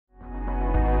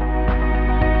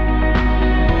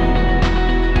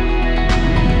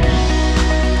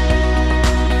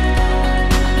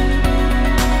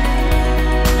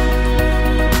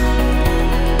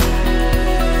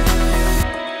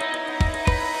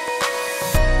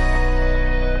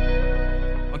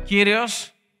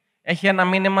Κύριος έχει ένα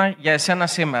μήνυμα για εσένα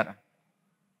σήμερα.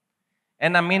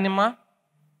 Ένα μήνυμα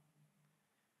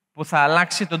που θα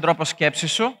αλλάξει τον τρόπο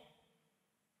σκέψης σου,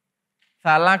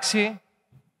 θα αλλάξει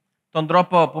τον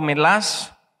τρόπο που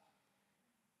μιλάς,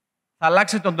 θα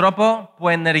αλλάξει τον τρόπο που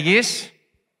ενεργείς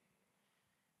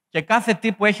και κάθε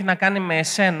τι που έχει να κάνει με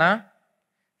εσένα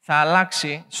θα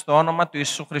αλλάξει στο όνομα του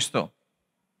Ιησού Χριστού.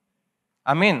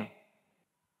 Αμήν.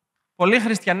 Πολλοί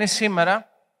χριστιανοί σήμερα,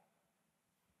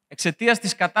 εξαιτίας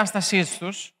της κατάστασής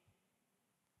τους,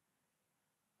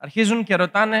 αρχίζουν και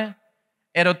ρωτάνε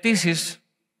ερωτήσεις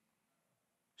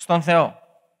στον Θεό.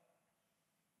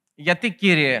 Γιατί,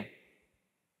 Κύριε,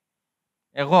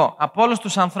 εγώ από όλους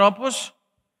τους ανθρώπους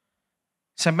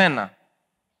σε μένα?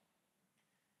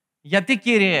 Γιατί,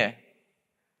 Κύριε,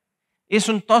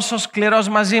 ήσουν τόσο σκληρός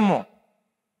μαζί μου?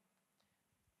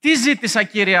 Τι ζήτησα,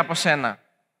 Κύριε, από σένα?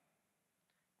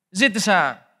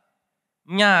 Ζήτησα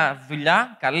μια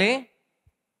δουλειά καλή,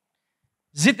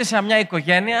 ζήτησα μια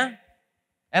οικογένεια,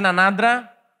 έναν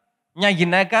άντρα, μια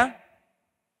γυναίκα,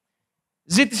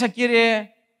 ζήτησα,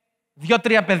 Κύριε,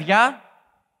 2-3 παιδιά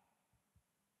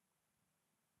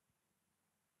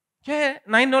και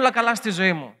να είναι όλα καλά στη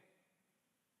ζωή μου.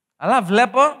 Αλλά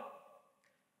βλέπω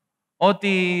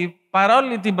ότι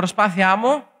παρόλη την προσπάθειά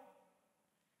μου,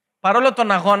 παρόλο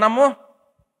τον αγώνα μου,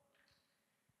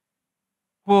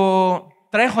 που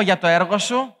τρέχω για το έργο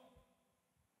σου,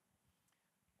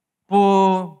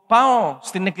 που πάω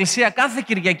στην εκκλησία κάθε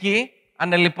Κυριακή,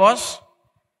 ανελιπώς,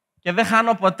 και δεν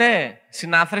χάνω ποτέ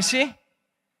συνάθρηση,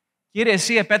 Κύριε,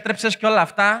 εσύ επέτρεψες και όλα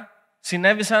αυτά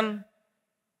συνέβησαν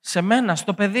σε μένα,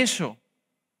 στο παιδί σου.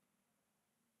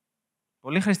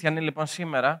 Πολλοί χριστιανοί λοιπόν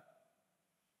σήμερα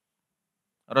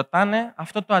ρωτάνε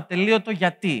αυτό το ατελείωτο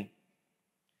γιατί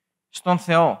στον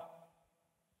Θεό.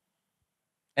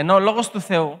 Ενώ ο Λόγος του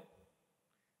Θεού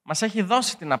μας έχει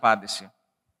δώσει την απάντηση.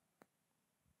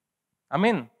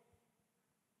 Αμήν.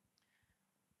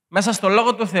 Μέσα στο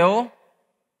Λόγο του Θεού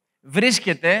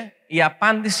βρίσκεται η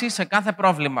απάντηση σε κάθε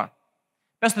πρόβλημα.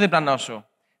 Πες το διπλανό σου.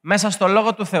 Μέσα στο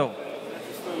Λόγο του Θεού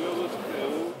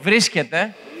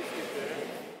βρίσκεται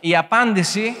η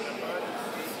απάντηση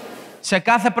σε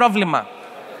κάθε πρόβλημα.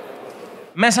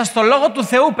 Μέσα στο Λόγο του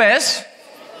Θεού, πες,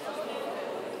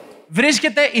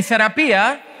 βρίσκεται η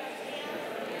θεραπεία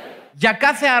για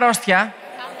κάθε αρρώστια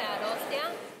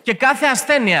και κάθε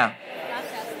ασθένεια.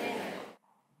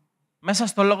 Μέσα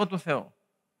στο Λόγο του Θεού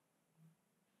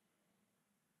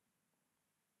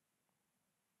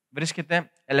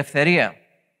βρίσκεται ελευθερία.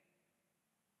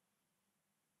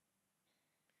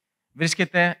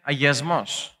 Βρίσκεται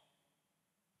αγιασμός.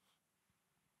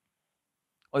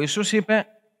 Ο Ιησούς είπε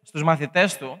στους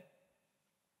μαθητές του,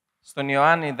 στον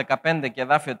Ιωάννη 15 και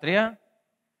εδάφιο 3,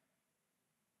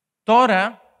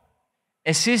 τώρα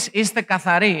εσείς είστε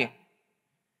καθαροί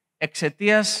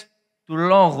εξαιτίας του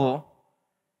λόγου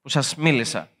που σας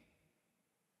μίλησα.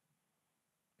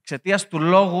 Εξαιτίας του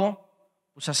λόγου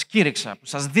που σας κήρυξα, που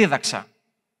σας δίδαξα.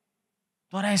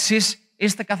 Τώρα εσείς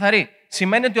είστε καθαροί.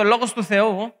 Σημαίνει ότι ο Λόγος του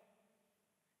Θεού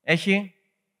έχει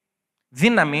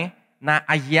δύναμη να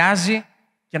αγιάζει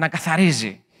και να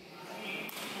καθαρίζει.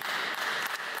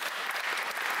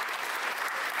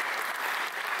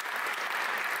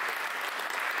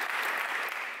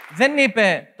 Δεν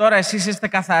είπε τώρα εσείς είστε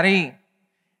καθαροί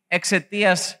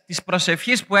εξαιτίας της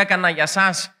προσευχής που έκανα για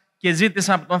σας και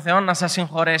ζήτησα από τον Θεό να σας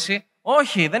συγχωρέσει.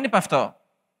 Όχι, δεν είπε αυτό.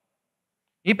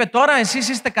 Είπε τώρα εσείς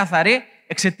είστε καθαροί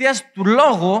εξαιτίας του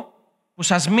λόγου που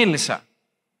σας μίλησα.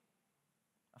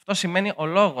 Αυτό σημαίνει ο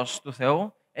Λόγος του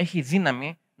Θεού έχει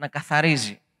δύναμη να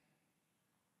καθαρίζει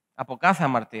από κάθε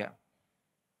αμαρτία.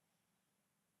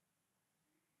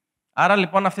 Άρα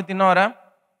λοιπόν αυτή την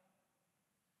ώρα,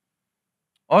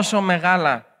 όσο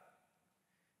μεγάλα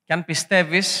και αν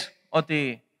πιστεύεις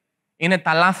ότι είναι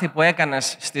τα λάθη που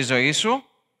έκανες στη ζωή σου,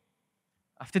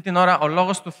 αυτή την ώρα ο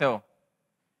Λόγος του Θεού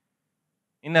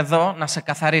είναι εδώ να σε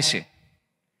καθαρίσει.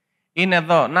 Είναι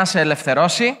εδώ να σε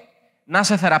ελευθερώσει, να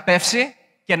σε θεραπεύσει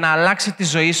και να αλλάξει τη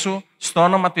ζωή σου στο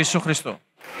όνομα του Ιησού Χριστού.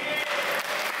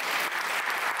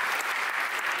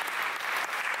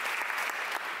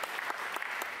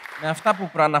 Με αυτά που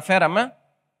προαναφέραμε,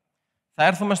 θα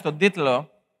έρθουμε στον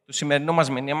τίτλο του σημερινού μας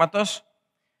μηνύματος,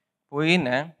 που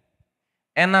είναι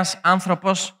 «Ένας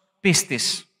άνθρωπος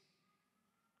πίστης».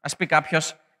 Ας πει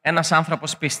κάποιος, ένας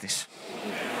άνθρωπος πίστης.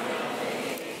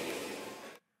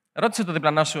 Ρώτησε το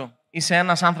διπλανό σου, είσαι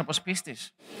ένας άνθρωπος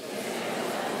πίστης?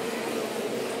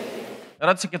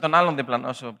 Ρώτησε και τον άλλον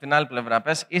διπλανό σου, από την άλλη πλευρά.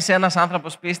 Πες, είσαι ένας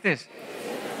άνθρωπος πίστης?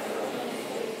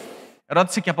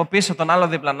 Ρώτησε και από πίσω τον άλλο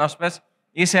διπλανό σου, πες,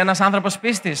 είσαι ένας άνθρωπος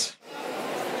πίστης?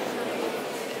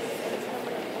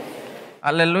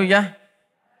 Αλληλούια.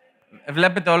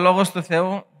 Βλέπετε, ο Λόγος του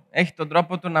Θεού έχει τον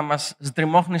τρόπο του να μας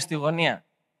στριμώχνει στη γωνία.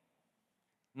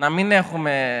 Να μην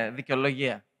έχουμε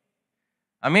δικαιολογία.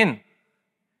 Αμήν.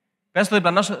 Πες στο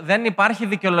διπλανό σου, δεν υπάρχει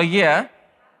δικαιολογία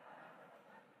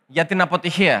για την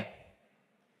αποτυχία.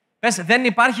 Πες, δεν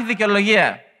υπάρχει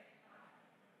δικαιολογία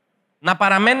να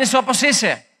παραμένεις όπως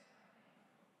είσαι.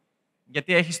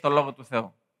 Γιατί έχεις το Λόγο του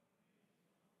Θεού.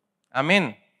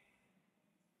 Αμήν.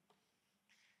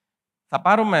 Θα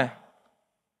πάρουμε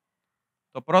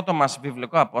το πρώτο μας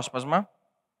βιβλικό απόσπασμα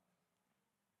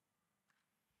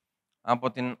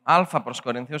από την Α προς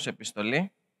Κορινθίους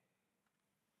επιστολή,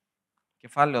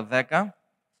 κεφάλαιο 10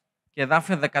 και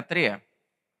εδάφιο 13.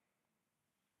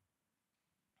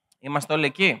 Είμαστε όλοι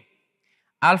εκεί.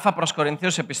 Α προς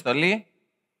Κορινθίους επιστολή,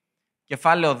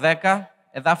 κεφάλαιο 10,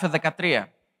 εδάφιο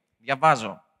 13.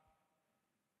 Διαβάζω.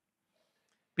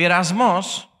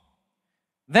 «Πειρασμός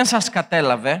δεν σας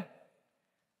κατέλαβε,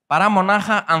 παρά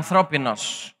μονάχα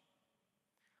ανθρώπινος.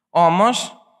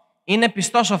 Όμως είναι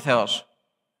πιστός ο Θεός,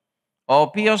 ο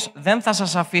οποίος δεν θα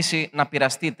σας αφήσει να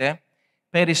πειραστείτε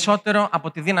περισσότερο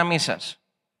από τη δύναμή σας.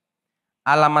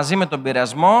 Αλλά μαζί με τον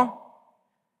πειρασμό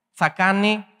θα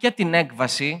κάνει και την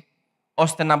έκβαση,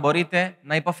 ώστε να μπορείτε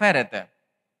να υποφέρετε».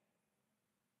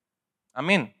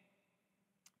 Αμήν.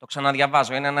 Το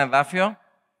ξαναδιαβάζω. Είναι ένα εδάφιο.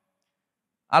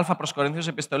 Α προς Κορινθίους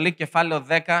επιστολή, κεφάλαιο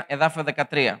 10, εδάφιο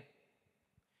 13.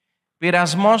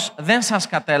 «Πειρασμός δεν σας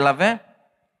κατέλαβε,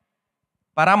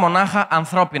 παρά μονάχα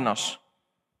ανθρώπινος.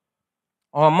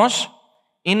 Όμως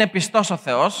είναι πιστός ο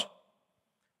Θεός,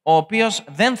 ο οποίος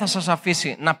δεν θα σας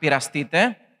αφήσει να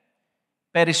πειραστείτε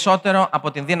περισσότερο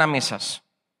από την δύναμή σας.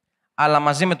 Αλλά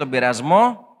μαζί με τον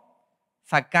πειρασμό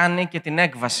θα κάνει και την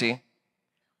έκβαση,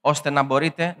 ώστε να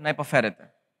μπορείτε να υποφέρετε».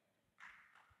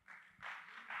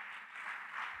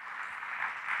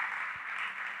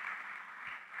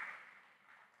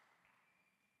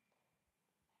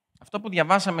 Αυτό που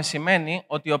διαβάσαμε σημαίνει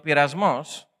ότι ο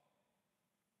πειρασμός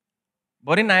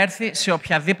μπορεί να έρθει σε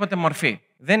οποιαδήποτε μορφή.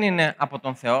 Δεν είναι από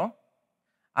τον Θεό,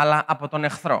 αλλά από τον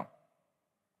εχθρό.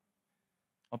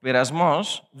 Ο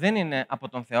πειρασμός δεν είναι από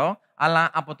τον Θεό, αλλά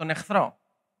από τον εχθρό.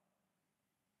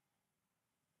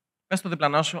 Πες στο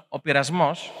διπλανό σου, ο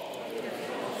πειρασμός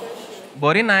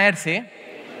μπορεί να έρθει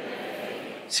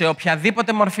σε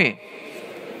οποιαδήποτε μορφή.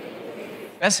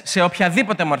 Πες, σε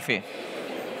οποιαδήποτε μορφή.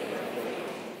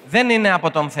 Δεν είναι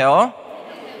από τον Θεό,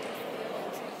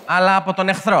 αλλά από τον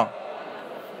εχθρό.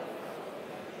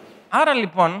 Άρα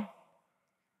λοιπόν,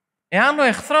 εάν ο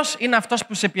εχθρός είναι αυτός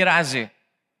που σε πειράζει,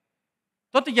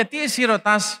 τότε γιατί εσύ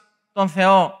ρωτάς τον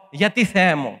Θεό, γιατί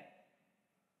Θεέ μου?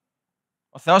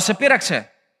 Ο Θεός σε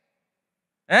πείραξε.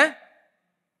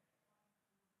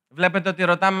 Βλέπετε ότι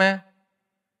ρωτάμε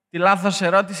τη λάθος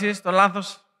ερώτηση στο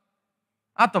λάθος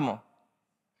άτομο.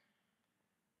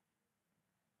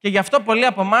 Και γι' αυτό πολλοί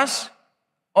από εμάς,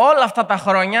 όλα αυτά τα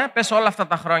χρόνια, πες όλα αυτά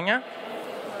τα χρόνια,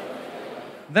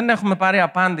 δεν έχουμε πάρει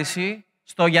απάντηση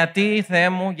στο γιατί Θεέ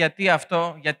μου, γιατί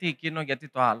αυτό, γιατί εκείνο, γιατί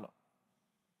το άλλο.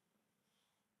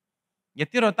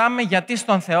 Γιατί ρωτάμε γιατί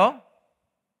στον Θεό,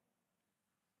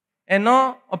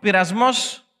 ενώ ο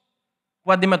πειρασμός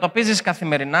που αντιμετωπίζεις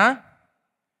καθημερινά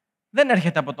δεν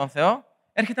έρχεται από τον Θεό,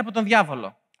 έρχεται από τον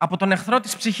διάβολο, από τον εχθρό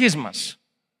της ψυχής μας.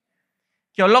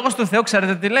 Και ο Λόγος του Θεού,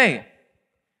 ξέρετε τι λέει?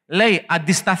 Λέει,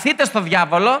 αντισταθείτε στο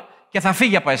διάβολο και θα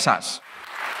φύγει από εσάς.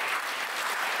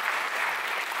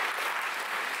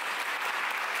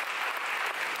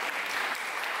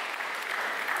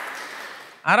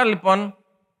 Άρα λοιπόν,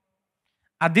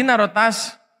 αντί να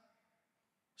ρωτάς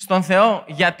στον Θεό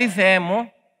γιατί Θεέ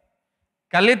μου,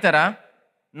 καλύτερα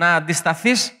να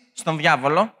αντισταθείς στον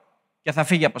διάβολο και θα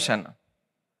φύγει από σένα.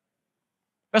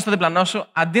 Πες στο διπλανό σου,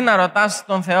 αντί να ρωτάς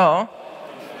τον Θεό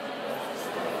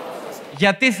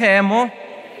γιατί Θεέ μου,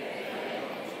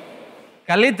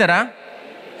 καλύτερα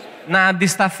να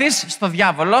αντισταθείς στο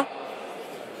διάβολο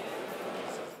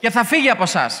και θα φύγει από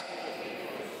εσάς.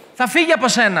 Θα φύγει από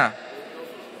σένα.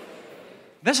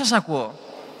 Δεν σας ακούω.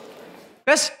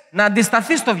 Πες να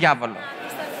αντισταθείς στο διάβολο.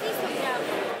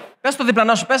 Πες στο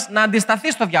διπλανό σου, πες να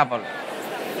αντισταθείς στο διάβολο.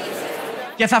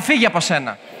 Και θα φύγει από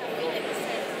σένα.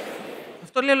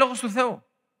 Αυτό λέει ο Λόγος του Θεού.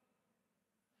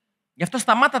 Γι' αυτό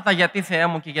σταμάτα τα γιατί Θεέ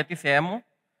μου και γιατί Θεέ μου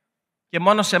και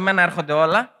μόνο σε μένα έρχονται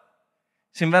όλα,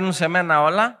 συμβαίνουν σε μένα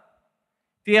όλα,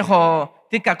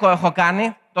 τι κακό έχω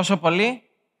κάνει τόσο πολύ,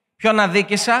 ποιον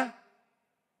αδίκησα.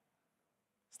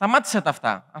 Σταμάτησε τα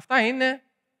αυτά. Αυτά είναι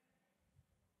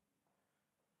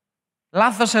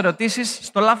λάθος ερωτήσεις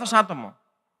στο λάθος άτομο.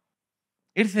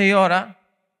 Ήρθε η ώρα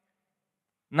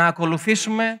να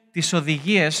ακολουθήσουμε τις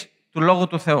οδηγίες του Λόγου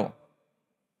του Θεού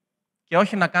και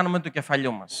όχι να κάνουμε του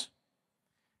κεφαλιού μας.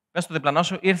 Πες στο διπλανό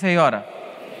σου, ήρθε η ώρα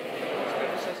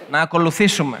να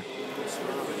ακολουθήσουμε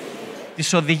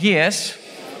τις οδηγίες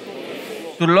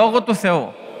του Λόγου του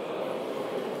Θεού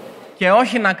και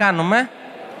όχι να κάνουμε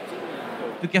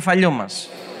του κεφαλιού μας,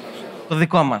 το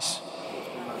δικό μας.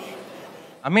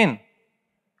 Αμήν.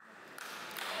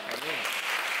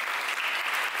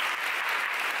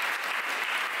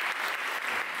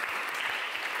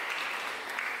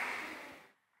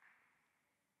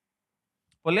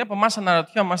 Πολλοί από εμάς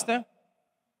αναρωτιόμαστε,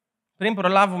 πριν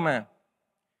προλάβουμε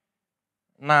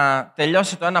να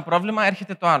τελειώσει το ένα πρόβλημα,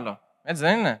 έρχεται το άλλο. Έτσι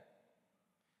δεν είναι?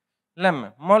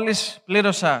 Λέμε, μόλις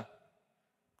πλήρωσα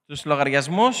τους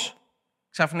λογαριασμούς,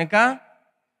 ξαφνικά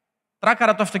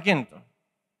τράκαρα το αυτοκίνητο.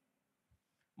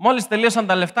 Μόλις τελείωσαν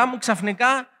τα λεφτά μου,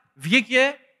 ξαφνικά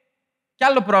βγήκε κι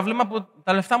άλλο πρόβλημα που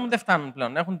τα λεφτά μου δεν φτάνουν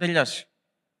πλέον, έχουν τελειώσει.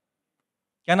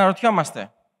 Και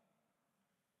αναρωτιόμαστε,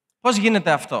 πώς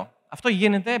γίνεται αυτό? Αυτό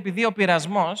γίνεται επειδή ο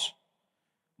πειρασμός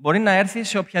μπορεί να έρθει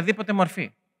σε οποιαδήποτε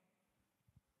μορφή.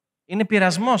 Είναι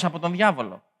πειρασμός από τον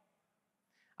διάβολο.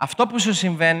 Αυτό που σου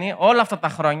συμβαίνει όλα αυτά τα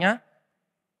χρόνια,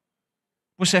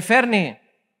 που σε φέρνει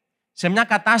σε μια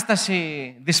κατάσταση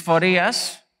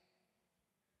δυσφορίας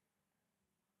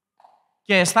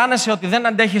και αισθάνεσαι ότι δεν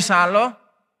αντέχεις άλλο,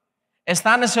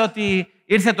 αισθάνεσαι ότι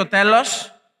ήρθε το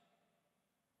τέλος,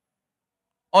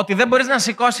 ότι δεν μπορείς να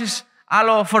σηκώσεις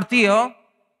άλλο φορτίο,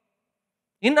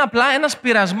 είναι απλά ένας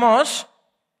πειρασμός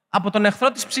από τον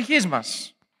εχθρό της ψυχής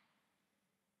μας.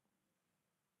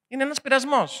 Είναι ένας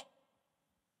πειρασμός.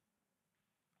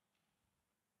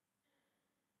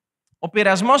 Ο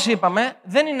πειρασμός, είπαμε,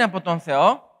 δεν είναι από τον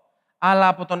Θεό, αλλά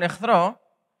από τον εχθρό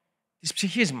της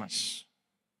ψυχής μας.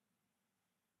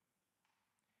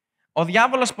 Ο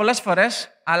διάβολος πολλές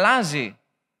φορές αλλάζει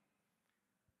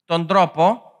τον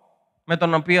τρόπο με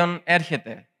τον οποίο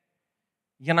έρχεται,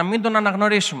 για να μην τον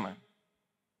αναγνωρίσουμε.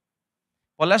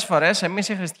 Πολλές φορές εμείς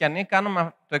οι χριστιανοί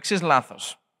κάνουμε το εξής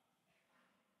λάθος.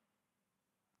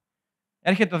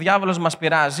 Έρχεται ο διάβολος, μας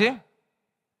πειράζει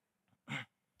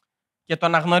και το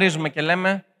αναγνωρίζουμε και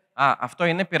λέμε «Α, αυτό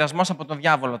είναι πειρασμός από τον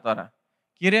διάβολο τώρα.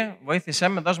 Κύριε, βοήθησέ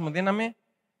με, δώσ' μου δύναμη,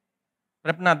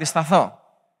 πρέπει να αντισταθώ».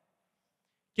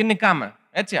 Και νικάμε.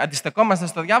 Έτσι, αντιστεκόμαστε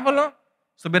στο διάβολο,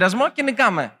 στον πειρασμό και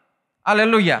νικάμε.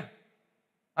 Αλληλούια.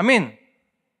 Αμήν.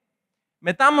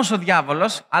 Μετά όμως ο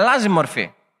διάβολος αλλάζει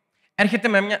μορφή. Έρχεται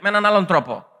με έναν άλλον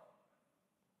τρόπο.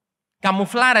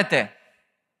 Καμουφλάρεται.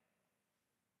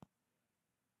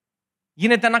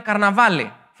 Γίνεται ένα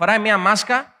καρναβάλι. Φοράει μία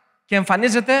μάσκα και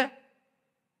εμφανίζεται,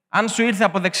 αν σου ήρθε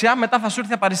από δεξιά, μετά θα σου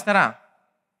ήρθε από αριστερά.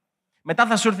 Μετά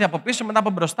θα σου ήρθε από πίσω, μετά από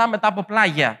μπροστά, μετά από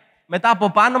πλάγια. Μετά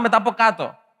από πάνω, μετά από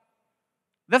κάτω.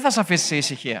 Δεν θα σε αφήσει σε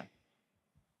ησυχία.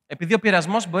 Επειδή ο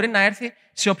πειρασμός μπορεί να έρθει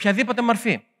σε οποιαδήποτε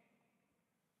μορφή.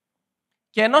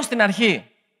 Και ενώ στην αρχή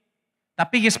τα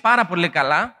πήγες πάρα πολύ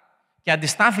καλά και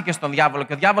αντιστάθηκες στον διάβολο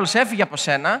και ο διάβολος έφυγε από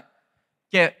σένα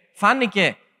και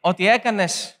φάνηκε ότι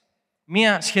έκανες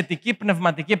μία σχετική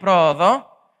πνευματική πρόοδο,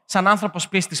 σαν άνθρωπος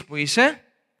πίστης που είσαι,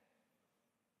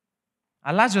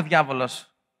 αλλάζει ο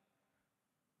διάβολος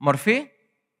μορφή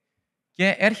και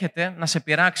έρχεται να σε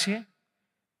πειράξει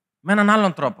με έναν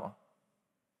άλλον τρόπο.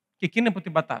 Και εκείνη που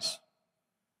την πατάς.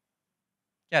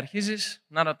 Και αρχίζεις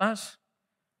να ρωτάς,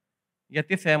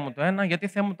 γιατί Θεέ μου το ένα, γιατί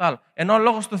Θεέ μου το άλλο. Ενώ ο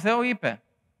Λόγος του Θεού είπε,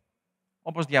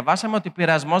 όπως διαβάσαμε, ότι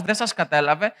πειρασμός δεν σας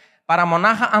κατέλαβε παρά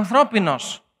μονάχα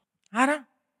ανθρώπινος. Άρα,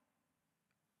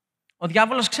 ο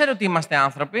διάβολος ξέρει ότι είμαστε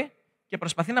άνθρωποι και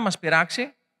προσπαθεί να μας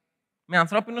πειράξει με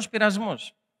ανθρώπινους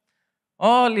πειρασμούς.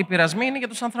 Όλοι οι πειρασμοί είναι για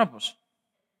τους ανθρώπους.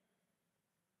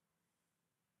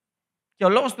 Και ο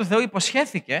Λόγος του Θεού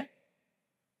υποσχέθηκε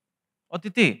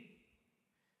ότι τι?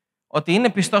 Ότι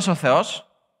είναι πιστός ο Θεός,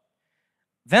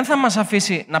 δεν θα μας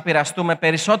αφήσει να πειραστούμε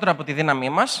περισσότερο από τη δύναμή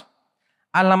μας,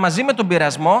 αλλά μαζί με τον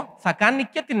πειρασμό θα κάνει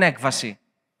και την έκβαση,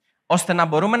 ώστε να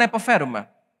μπορούμε να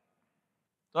υποφέρουμε.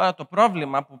 Τώρα το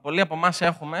πρόβλημα που πολλοί από εμάς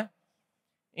έχουμε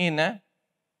είναι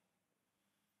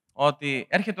ότι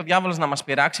έρχεται ο διάβολος να μας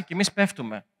πειράξει και εμείς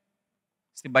πέφτουμε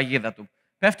στην παγίδα του.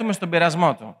 Πέφτουμε στον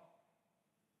πειρασμό του.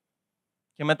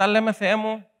 Και μετά λέμε, Θεέ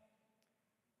μου,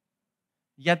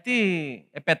 γιατί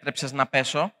επέτρεψες να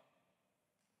πέσω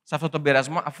σε αυτόν τον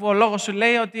πειρασμό, αφού ο Λόγος σου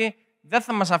λέει ότι δεν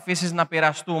θα μας αφήσεις να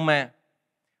πειραστούμε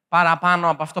παραπάνω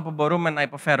από αυτό που μπορούμε να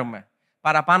υποφέρουμε,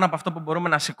 παραπάνω από αυτό που μπορούμε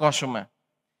να σηκώσουμε.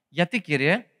 Γιατί,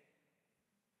 Κύριε?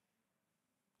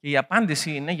 Και η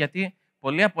απάντηση είναι γιατί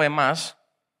πολλοί από εμάς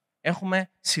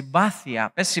έχουμε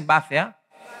συμπάθεια. Πες συμπάθεια.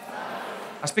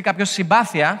 Ας πει κάποιος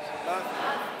συμπάθεια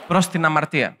προς την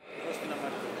αμαρτία.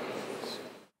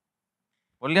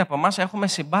 Πολλοί από εμάς έχουμε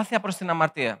συμπάθεια προς την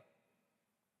αμαρτία.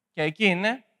 Και εκεί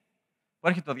είναι που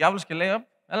έρχεται ο διάβολος και λέει,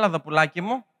 έλα εδώ πουλάκι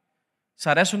μου, σ'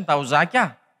 αρέσουν τα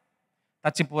ουζάκια,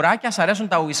 τα τσιπουράκια, σ' αρέσουν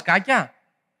τα ουισκάκια.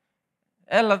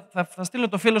 Έλα, θα στείλω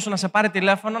το φίλο σου να σε πάρει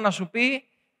τηλέφωνο, να σου πει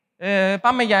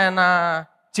πάμε για ένα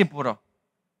τσίπουρο.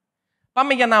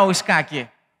 Πάμε για ένα ουισκάκι.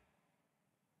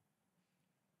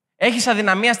 Έχεις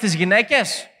αδυναμία στις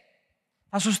γυναίκες?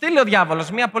 Θα σου στείλει ο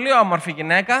διάβολος μια πολύ όμορφη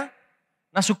γυναίκα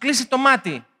να σου κλείσει το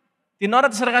μάτι την ώρα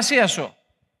της εργασίας σου.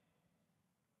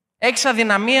 Έχεις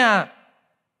αδυναμία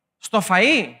στο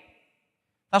φαΐ?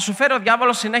 Θα σου φέρει ο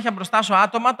διάβολος συνέχεια μπροστά σου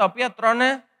άτομα τα οποία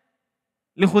τρώνε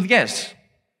λιχουδιές,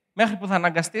 μέχρι που θα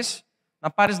αναγκαστείς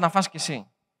να πάρεις να φας κι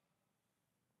εσύ.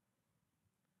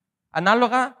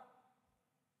 Ανάλογα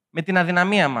με την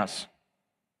αδυναμία μας.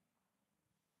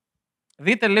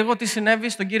 Δείτε λίγο τι συνέβη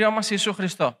στον Κύριό μας Ιησού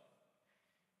Χριστό.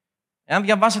 Εάν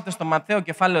διαβάσετε στο Ματθαίο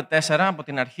κεφάλαιο 4 από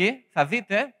την αρχή, θα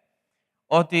δείτε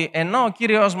ότι ενώ ο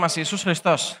Κύριος μας Ιησούς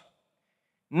Χριστός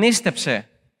νήστεψε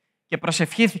και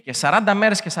προσευχήθηκε 40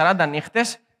 μέρες και 40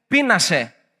 νύχτες,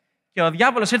 πείνασε και ο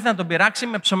διάβολος ήρθε να τον πειράξει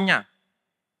με ψωμιά.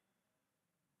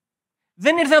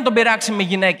 Δεν ήρθε να τον πειράξει με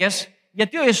γυναίκες,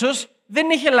 γιατί ο Ιησούς δεν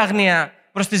είχε λαγνία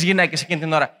προς τις γυναίκες εκείνη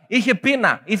την ώρα. Είχε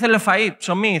πείνα, ήθελε φαΐ,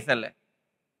 ψωμί ήθελε.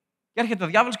 Και έρχεται ο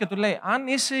διάβολος και του λέει, αν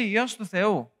είσαι Υιός του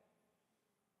Θεού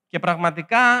και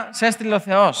πραγματικά σε έστειλε ο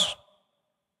Θεός,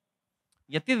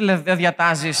 γιατί δεν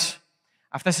διατάζεις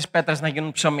αυτές τις πέτρες να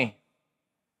γίνουν ψωμί?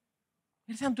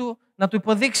 Ήρθε να του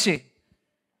υποδείξει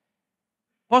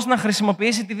πώς να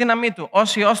χρησιμοποιήσει τη δύναμή του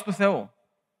ως Υιός του Θεού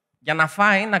για να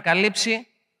φάει, να καλύψει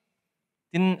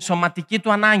την σωματική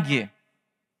του ανάγκη.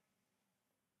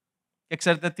 Και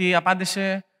ξέρετε τι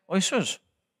απάντησε ο Ιησούς?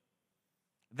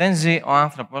 Δεν ζει ο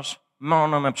άνθρωπος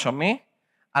μόνο με ψωμί,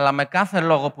 αλλά με κάθε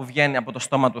λόγο που βγαίνει από το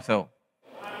στόμα του Θεού.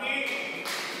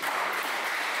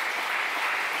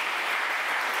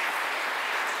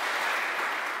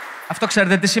 Αυτό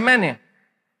ξέρετε τι σημαίνει?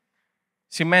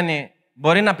 Σημαίνει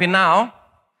μπορεί να πεινάω,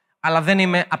 αλλά δεν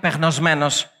είμαι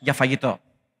απεγνωσμένος για φαγητό.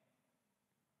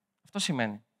 Αυτό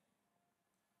σημαίνει.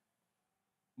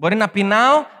 Μπορεί να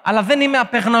πεινάω, αλλά δεν είμαι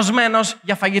απεγνωσμένος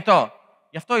για φαγητό.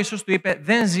 Γι' αυτό ο Ιησούς του είπε,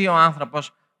 δεν ζει ο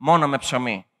άνθρωπος μόνο με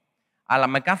ψωμί, αλλά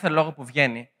με κάθε λόγο που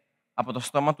βγαίνει από το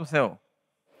στόμα του Θεού.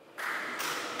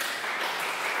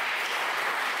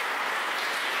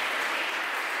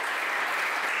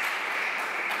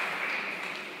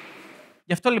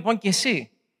 Γι' αυτό λοιπόν και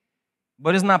εσύ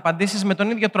μπορείς να απαντήσεις με τον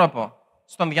ίδιο τρόπο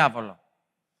στον διάβολο.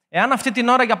 Εάν αυτή την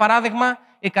ώρα, για παράδειγμα,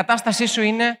 η κατάστασή σου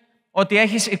είναι ότι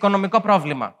έχεις οικονομικό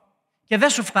πρόβλημα και δεν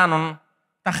σου φτάνουν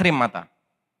τα χρήματα,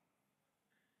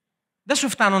 δεν σου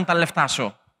φτάνουν τα λεφτά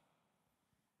σου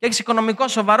και έχεις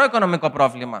σοβαρό οικονομικό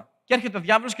πρόβλημα και έρχεται ο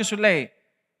διάβολος και σου λέει,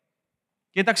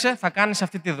 κοίταξε, θα κάνεις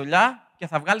αυτή τη δουλειά και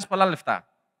θα βγάλεις πολλά λεφτά.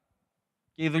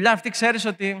 Και η δουλειά αυτή ξέρεις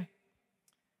ότι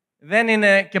δεν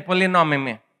είναι και πολύ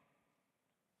νόμιμη.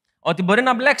 Ότι μπορεί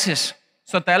να μπλέξεις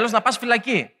στο τέλος, να πας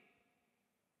φυλακή.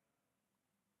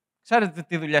 Ξέρετε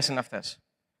τι δουλειές είναι αυτές?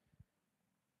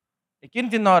 Εκείνη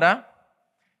την ώρα,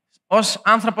 ως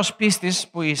άνθρωπος πίστης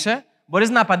που είσαι, μπορείς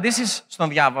να απαντήσεις στον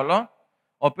διάβολο,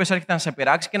 ο οποίος έρχεται να σε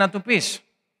πειράξει, και να του πεις,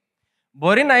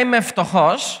 μπορεί να είμαι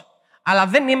φτωχός, αλλά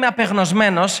δεν είμαι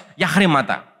απεγνωσμένος για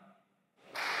χρήματα.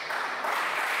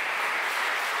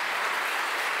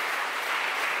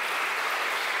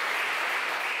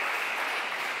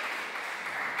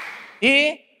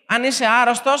 Ή αν είσαι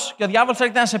άρρωστος και ο διάβολος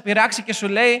έρχεται να σε πειράξει και σου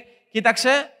λέει,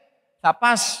 κοίταξε, θα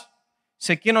πας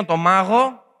σε εκείνο το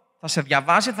μάγο, θα σε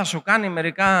διαβάσει, θα σου κάνει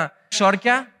μερικά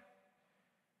ξόρκια,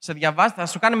 θα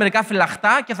σου κάνει μερικά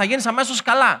φυλαχτά και θα γίνεις αμέσως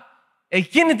καλά.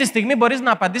 Εκείνη τη στιγμή μπορείς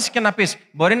να απαντήσεις και να πεις,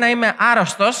 μπορεί να είμαι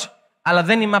άρρωστος, αλλά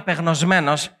δεν είμαι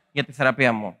απεγνωσμένος για τη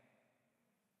θεραπεία μου.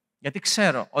 Γιατί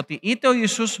ξέρω ότι είτε ο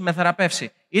Ιησούς με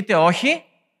θεραπεύσει, είτε όχι,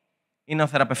 είναι ο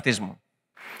θεραπευτής μου.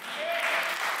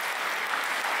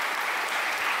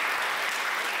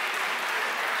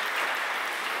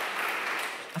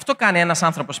 Αυτό κάνει ένας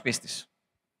άνθρωπος πίστης.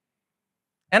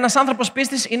 Ένας άνθρωπος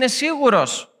πίστης είναι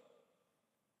σίγουρος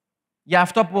για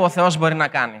αυτό που ο Θεός μπορεί να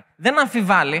κάνει. Δεν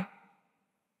αμφιβάλλει.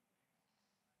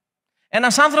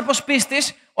 Ένας άνθρωπος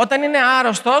πίστης, όταν είναι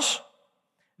άρρωστος,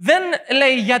 δεν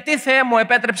λέει «Γιατί, Θεέ μου,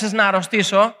 επέτρεψες να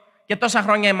αρρωστήσω και τόσα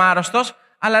χρόνια είμαι άρρωστος»,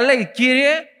 αλλά λέει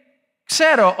 «Κύριε,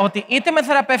 ξέρω ότι είτε με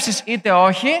θεραπεύσεις είτε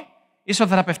όχι, είσαι ο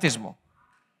θεραπευτής μου».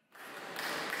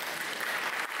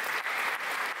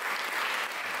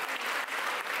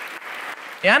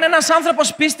 Εάν ένας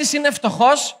άνθρωπος πίστης είναι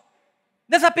φτωχός,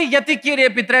 δεν θα πει «Γιατί, Κύριε,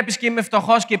 επιτρέπεις και είμαι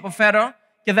φτωχός και υποφέρω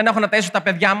και δεν έχω να ταΐσω τα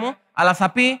παιδιά μου», αλλά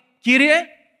θα πει «Κύριε,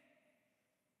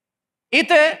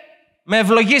 είτε με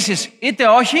ευλογήσεις είτε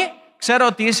όχι, ξέρω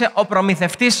ότι είσαι ο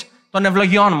προμηθευτής των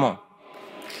ευλογιών μου».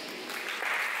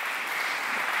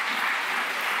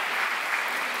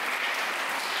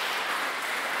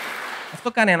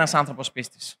 Αυτό κάνει ένας άνθρωπος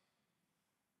πίστης.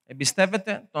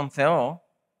 Εμπιστεύεται τον Θεό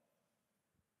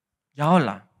για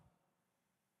όλα.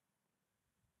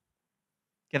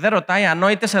 Και δεν ρωτάει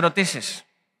ανόητες ερωτήσεις.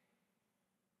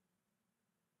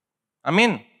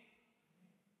 Αμήν.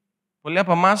 Πολλοί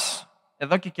από εμάς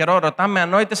εδώ και καιρό ρωτάμε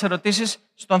ανόητες ερωτήσεις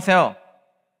στον Θεό.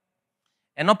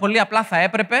 Ενώ πολύ απλά θα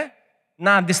έπρεπε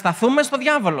να αντισταθούμε στο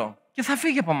διάβολο και θα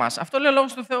φύγει από εμάς. Αυτό λέει ο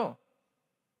Λόγος του Θεού.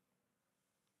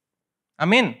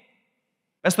 Αμήν.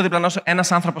 Πες στο διπλανό σου,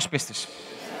 ένας άνθρωπος πίστης.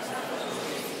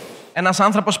 Ένας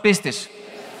άνθρωπος πίστης.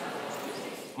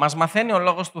 Μας μαθαίνει ο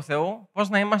Λόγος του Θεού πώς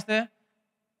να είμαστε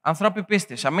ανθρώποι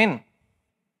πίστης. Αμήν.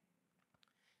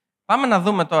 Πάμε να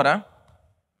δούμε τώρα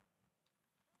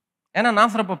έναν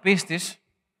άνθρωπο πίστης,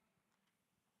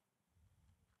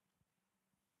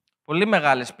 πολύ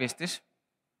μεγάλης πίστης,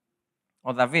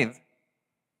 ο Δαβίδ,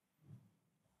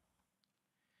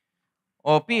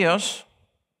 ο οποίος,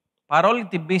 παρόλη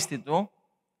την πίστη του,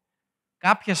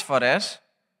 κάποιες φορές,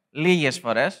 λίγες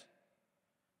φορές,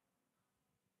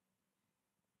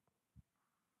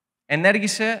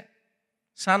 ενέργησε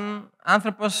σαν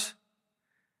άνθρωπος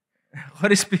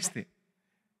χωρίς πίστη.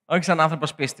 Όχι σαν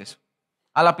άνθρωπος πίστης.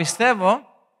 Αλλά πιστεύω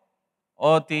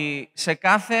ότι σε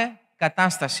κάθε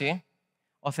κατάσταση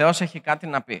ο Θεός έχει κάτι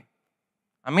να πει.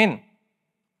 Αμήν.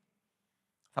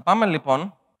 Θα πάμε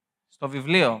λοιπόν στο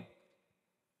βιβλίο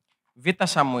Β'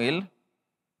 Σαμουήλ,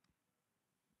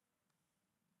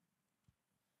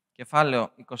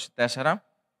 κεφάλαιο 24,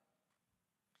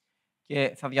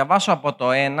 και θα διαβάσω από το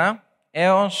 1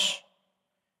 έως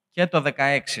και το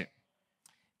 16.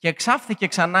 «Και εξάφθηκε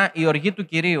ξανά η οργή του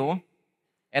Κυρίου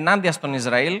ενάντια στον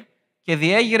Ισραήλ και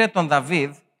διέγειρε τον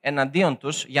Δαβίδ εναντίον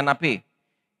τους για να πει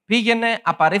 «Πήγαινε,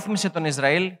 απαρίθμησε τον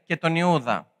Ισραήλ και τον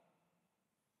Ιούδα».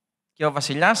 Και ο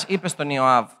βασιλιάς είπε στον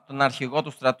Ιωάβ, τον αρχηγό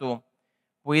του στρατού,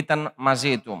 που ήταν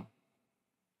μαζί του,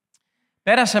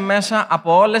 «Πέρασε μέσα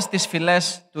από όλες τις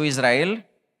φυλές του Ισραήλ,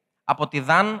 από τη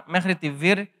Δάν μέχρι τη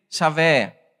Βυρ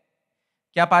Σαβεέ,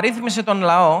 και απαρίθμησε τον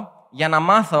λαό για να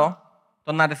μάθω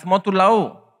τον αριθμό του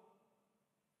λαού».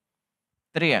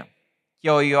 3.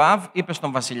 Και ο Ιωάβ είπε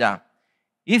στον βασιλιά,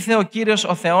 «Ήθε ο Κύριος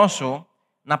ο Θεός σου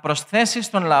να προσθέσει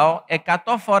στον λαό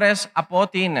 100 φορές από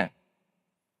ό,τι είναι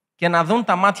και να δουν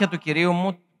τα μάτια του Κυρίου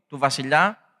μου, του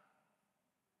βασιλιά.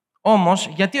 Όμως,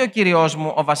 γιατί ο Κύριος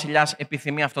μου, ο βασιλιάς,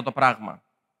 επιθυμεί αυτό το πράγμα?»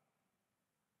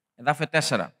 Εδάφιο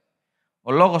 4.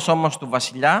 Ο λόγος όμως του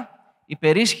βασιλιά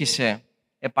υπερίσχυσε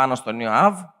επάνω στον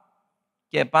Ιωάβ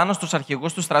και επάνω στους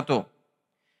αρχηγούς του στρατού.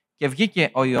 Και βγήκε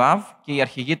ο Ιωάβ και οι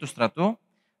αρχηγοί του στρατού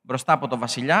μπροστά από τον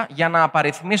βασιλιά για να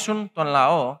απαριθμίσουν τον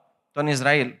λαό, τον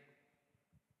Ισραήλ.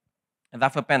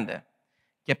 Εδάφιο 5.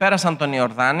 Και πέρασαν τον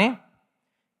Ιορδάνη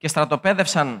και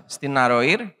στρατοπέδευσαν στην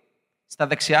Αροήρ, στα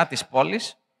δεξιά της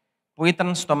πόλης, που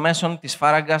ήταν στο μέσον της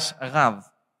φάραγγας Γάδ,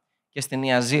 και στην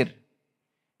Ιαζήρ.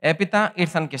 Έπειτα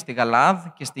ήρθαν και στη Γαλαάδ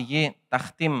και στη γη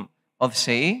Ταχτίμ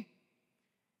Οδσεή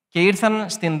και ήρθαν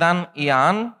στην Δαν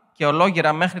Ιαάν και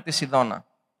ολόγυρα μέχρι τη Σιδώνα.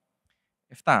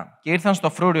 7. Και ήρθαν στο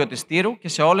φρούριο της Τύρου και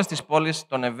σε όλες τις πόλεις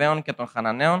των Εβαίων και των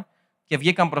Χαναναίων και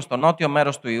βγήκαν προς το νότιο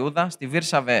μέρος του Ιούδα, στη Βυρ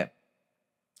Σαβεέ.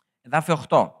 Εδάφιο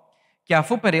 8. Και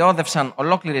αφού περιόδευσαν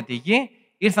ολόκληρη τη γη,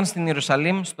 ήρθαν στην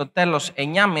Ιερουσαλήμ στο τέλος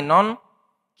 9 μηνών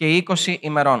και 20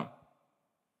 ημερών.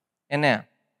 9.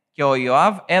 Και ο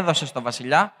Ιωάβ έδωσε στο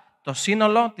βασιλιά το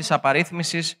σύνολο της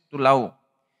απαρίθμησης του λαού.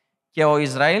 Και ο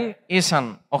Ισραήλ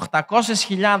ήσαν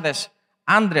 800.000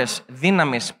 άντρες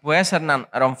δύναμης που έσερναν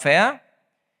ρομφαία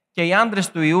και οι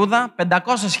άντρες του Ιούδα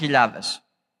 500.000.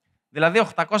 Δηλαδή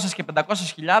 800 και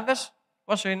 500.000,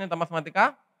 πόσο είναι τα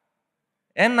μαθηματικά?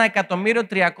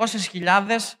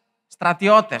 1.300.000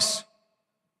 στρατιώτες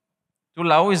του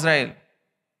λαού Ισραήλ.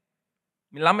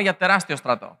 Μιλάμε για τεράστιο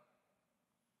στρατό.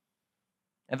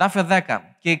 Εδάφιο 10.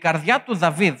 Και η καρδιά του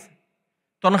Δαβίδ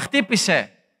τον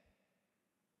χτύπησε.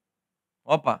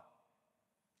 Όπα.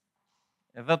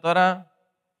 Εδώ τώρα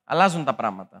αλλάζουν τα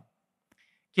πράγματα.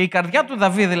 Και η καρδιά του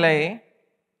Δαβίδ, λέει,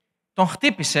 τον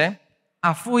χτύπησε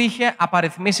αφού είχε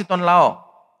απαριθμίσει τον λαό.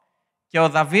 Και ο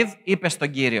Δαβίδ είπε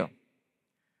στον Κύριο,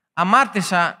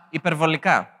 αμάρτησα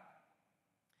υπερβολικά,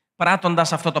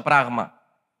 πράττοντας αυτό το πράγμα.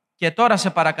 Και τώρα σε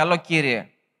παρακαλώ,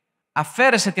 Κύριε,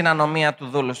 αφαίρεσε την ανομία του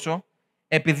δούλου σου,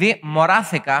 επειδή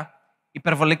μωράθηκα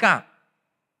υπερβολικά.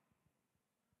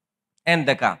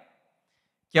 11.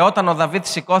 Και όταν ο Δαβίδ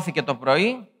σηκώθηκε το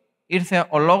πρωί, ήρθε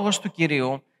ο λόγος του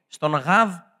Κυρίου στον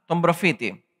Γάδ τον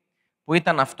προφήτη, που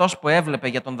ήταν αυτός που έβλεπε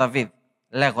για τον Δαβίδ,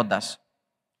 λέγοντας,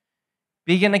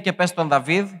 πήγαινε και πες στον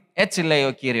Δαβίδ, έτσι λέει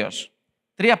ο Κύριος,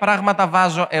 3 πράγματα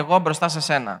βάζω εγώ μπροστά σε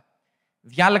σένα.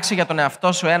 Διάλεξε για τον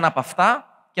εαυτό σου ένα από αυτά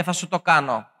και θα σου το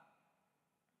κάνω.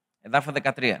 Εδάφιο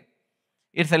 13.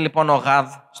 Ήρθε λοιπόν ο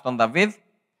Γάδ στον Δαβίδ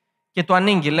και του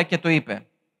ανήγγειλε και του είπε,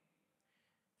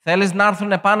 Θέλεις να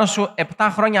έρθουν επάνω σου 7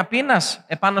 χρόνια πείνας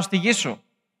επάνω στη γη σου?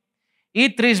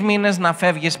 Ή 3 μήνες να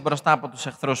φεύγεις μπροστά από τους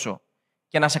εχθρούς σου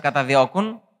και να σε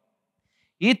καταδιώκουν?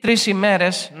 Ή 3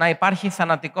 ημέρες να υπάρχει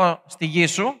θανατικό στη γη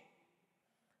σου?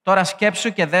 Τώρα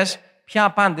σκέψου και δες ποια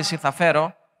απάντηση θα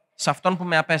φέρω σε αυτόν που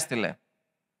με απέστειλε.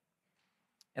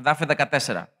 Εδάφιο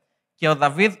 14. Και ο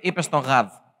Δαβίδ είπε στον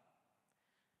Γάδ: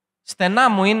 «Στενά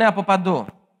μου είναι από παντού,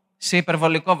 σε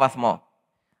υπερβολικό βαθμό.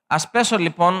 Ας πέσω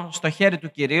λοιπόν στο χέρι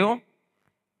του Κυρίου,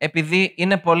 επειδή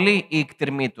είναι πολύ η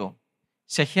εκτιρμή του.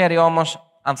 Σε χέρι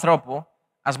όμως ανθρώπου,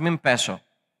 ας μην πέσω».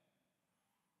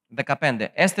 15.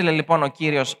 Έστειλε λοιπόν ο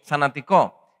Κύριος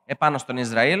θανατικό επάνω στον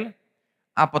Ισραήλ,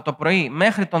 από το πρωί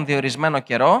μέχρι τον διορισμένο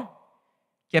καιρό,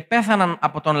 και πέθαναν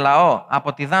από τον λαό,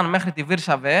 από τη Δάν μέχρι τη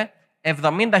Βήρσαβε,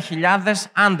 70.000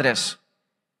 άντρες.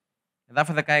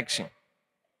 Εδάφιο 16.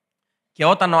 Και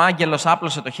όταν ο άγγελος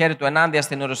άπλωσε το χέρι του ενάντια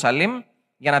στην Ιερουσαλήμ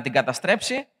για να την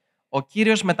καταστρέψει, ο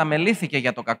Κύριος μεταμελήθηκε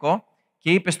για το κακό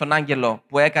και είπε στον άγγελο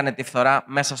που έκανε τη φθορά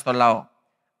μέσα στο λαό: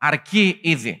 «Αρκεί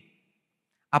ήδη.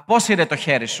 Απόσυρε το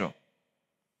χέρι σου».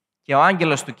 Και ο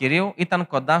άγγελος του Κυρίου ήταν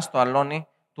κοντά στο αλόνι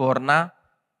του ορνά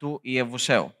του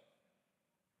Ιεβουσαίου.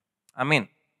 Αμήν.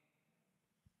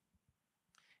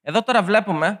 Εδώ τώρα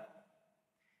βλέπουμε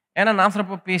έναν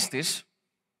άνθρωπο πίστης,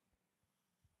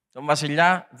 τον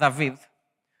βασιλιά Δαβίδ,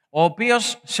 ο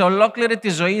οποίος σε ολόκληρη τη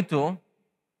ζωή του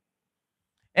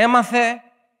έμαθε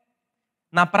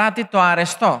να πράττει το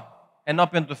αρεστό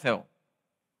ενώπιον του Θεού.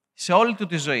 Σε όλη του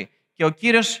τη ζωή. Και ο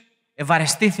Κύριος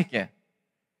ευαρεστήθηκε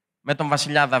με τον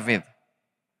βασιλιά Δαβίδ.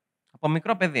 Από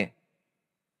μικρό παιδί.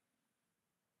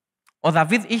 Ο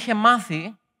Δαβίδ είχε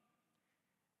μάθει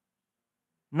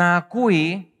να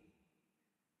ακούει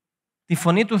τη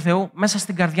φωνή του Θεού μέσα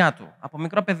στην καρδιά του. Από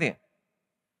μικρό παιδί.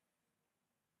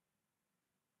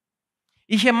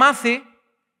 Είχε μάθει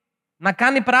να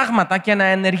κάνει πράγματα και να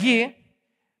ενεργεί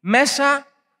μέσα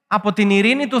από την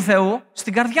ειρήνη του Θεού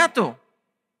στην καρδιά του.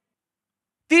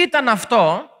 Τι ήταν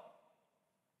αυτό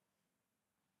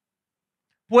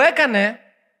που έκανε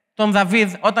τον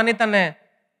Δαβίδ όταν ήταν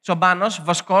τσομπάνος,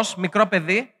 βοσκός, μικρό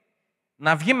παιδί,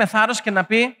 να βγει με θάρρος και να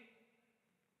πει: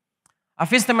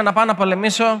 «Αφήστε με να πάω να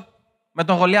πολεμήσω με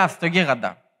τον Γολιάθ, τον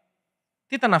γίγαντα».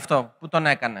 Τι ήταν αυτό που τον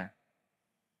έκανε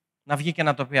να βγει και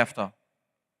να το πει αυτό?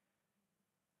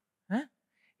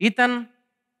 Ήταν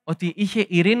ότι είχε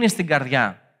ειρήνη στην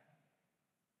καρδιά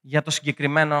για το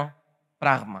συγκεκριμένο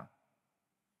πράγμα.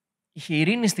 Είχε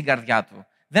ειρήνη στην καρδιά του.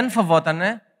 Δεν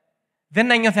φοβότανε,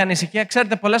 δεν ένιωθε ανησυχία.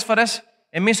 Ξέρετε, πολλές φορές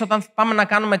εμείς όταν πάμε να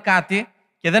κάνουμε κάτι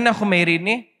και δεν έχουμε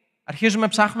ειρήνη, αρχίζουμε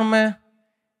ψάχνουμε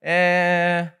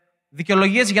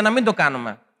δικαιολογίες για να μην το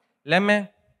κάνουμε.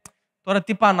 Λέμε, τώρα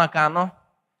τι πάω να κάνω?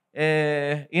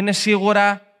 Είναι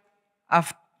σίγουρα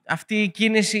αυτή η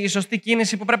κίνηση, η σωστή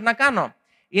κίνηση που πρέπει να κάνω?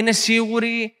 Είναι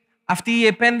σίγουρη αυτή η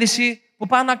επένδυση που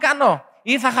πάω να κάνω?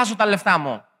 Ή θα χάσω τα λεφτά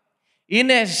μου?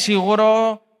 Είναι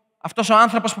σίγουρο αυτός ο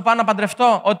άνθρωπος που πάω να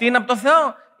παντρευτώ ότι είναι από το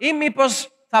Θεό? Ή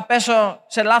μήπως θα πέσω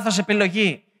σε λάθος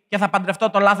επιλογή και θα παντρευτώ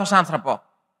τον λάθος άνθρωπο?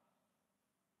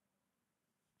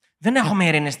 Δεν έχουμε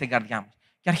ειρήνη στην καρδιά μας.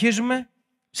 Και αρχίζουμε,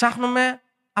 ψάχνουμε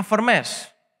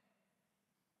αφορμές.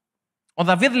 Ο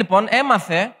Δαβίδ λοιπόν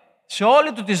έμαθε σε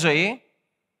όλη του τη ζωή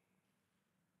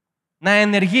να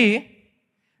ενεργεί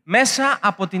μέσα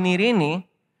από την ειρήνη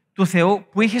του Θεού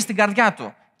που είχε στην καρδιά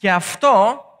του. Και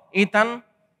αυτό ήταν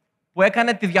που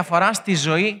έκανε τη διαφορά στη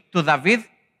ζωή του Δαβίδ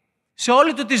σε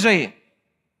όλη του τη ζωή.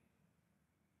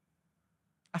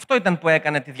 Αυτό ήταν που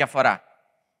έκανε τη διαφορά.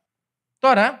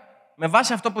 Τώρα, με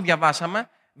βάση αυτό που διαβάσαμε,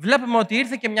 βλέπουμε ότι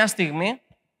ήρθε και μια στιγμή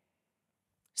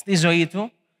στη ζωή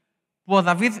του που ο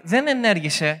Δαβίδ δεν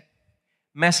ενέργησε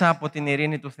μέσα από την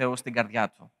ειρήνη του Θεού στην καρδιά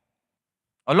του.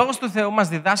 Ο Λόγος του Θεού μας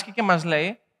διδάσκει και μας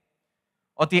λέει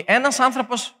ότι ένας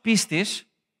άνθρωπος πίστης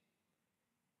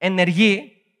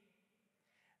ενεργεί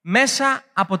μέσα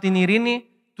από την ειρήνη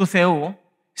του Θεού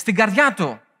στην καρδιά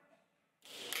του.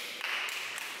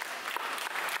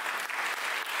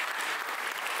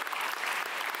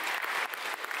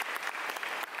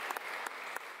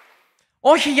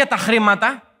 Όχι για τα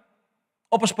χρήματα,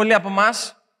 όπως πολλοί από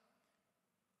εμάς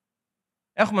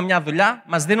έχουμε μια δουλειά,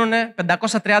 μας δίνουν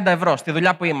 530 ευρώ στη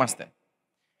δουλειά που είμαστε.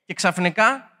 Και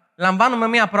ξαφνικά λαμβάνουμε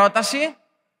μια πρόταση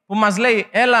που μας λέει: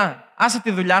 έλα, άσε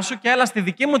τη δουλειά σου και έλα στη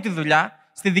δική μου τη δουλειά,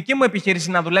 στη δική μου επιχείρηση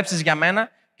να δουλέψεις για μένα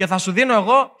και θα σου δίνω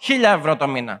εγώ 1.000 ευρώ το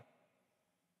μήνα.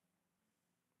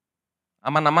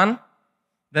 Αμάν,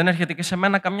 δεν έρχεται και σε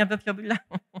μένα καμιά τέτοια δουλειά?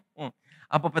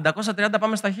 Από 530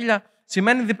 πάμε στα 1.000,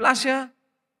 σημαίνει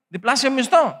διπλάσιο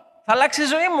μισθό. Θα αλλάξει η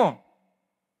ζωή μου.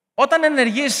 Όταν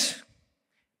ενεργείς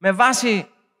με βάση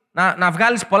να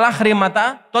βγάλεις πολλά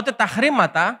χρήματα, τότε τα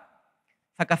χρήματα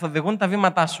θα καθοδηγούν τα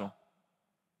βήματά σου.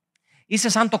 Είσαι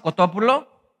σαν το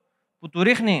κοτόπουλο που του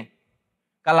ρίχνει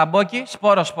καλαμπόκι,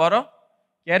 σπόρο-σπόρο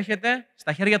και έρχεται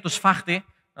στα χέρια του σφάχτη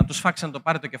να του σφάξει να το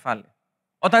πάρει το κεφάλι.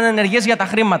 Όταν ενεργείς για τα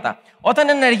χρήματα, όταν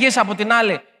ενεργείς από την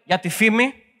άλλη για τη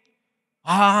φήμη,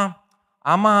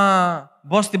 άμα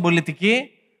μπω στην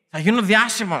πολιτική θα γίνω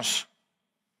διάσημος.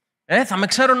 Θα με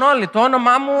ξέρουν όλοι. Το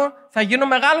όνομά μου θα γίνω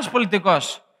μεγάλος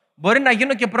πολιτικός. Μπορεί να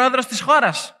γίνω και πρόεδρος της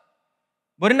χώρας.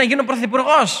 Μπορεί να γίνω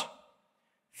πρωθυπουργός.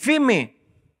 Φήμη.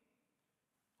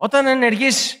 Όταν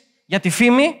ενεργείς για τη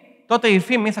φήμη, τότε η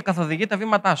φήμη θα καθοδηγεί τα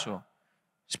βήματά σου.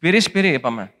 Σπυρί,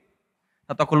 είπαμε.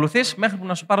 Θα το ακολουθείς μέχρι που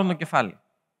να σου πάρουν το κεφάλι.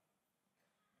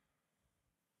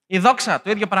 Η δόξα, το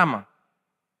ίδιο πράγμα.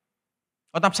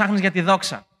 Όταν ψάχνεις για τη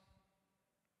δόξα.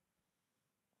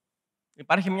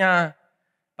 Υπάρχει μια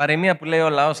παροιμία που λέει ο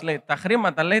λαός, λέει, τα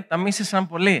χρήματα, λέει, τα μίσησαν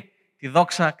πολύ. Τη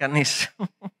δόξα κανείς.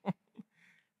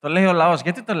 Το λέει ο λαός.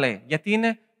 Γιατί το λέει? Γιατί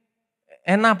είναι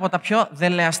ένα από τα πιο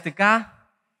δελεαστικά,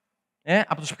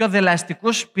 από τους πιο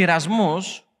δελεαστικούς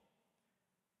πειρασμούς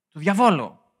του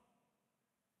διαβόλου.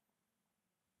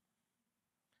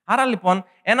 Άρα λοιπόν,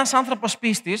 ένας άνθρωπος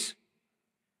πίστης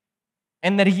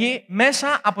ενεργεί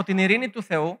μέσα από την ειρήνη του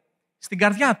Θεού στην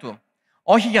καρδιά του.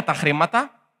 Όχι για τα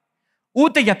χρήματα,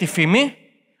 ούτε για τη φήμη,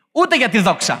 ούτε για τη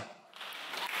δόξα.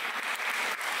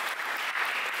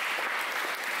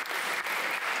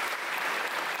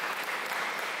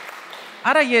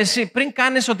 Άραγε εσύ, πριν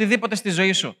κάνεις οτιδήποτε στη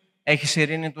ζωή σου, έχεις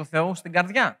ειρήνη του Θεού στην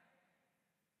καρδιά?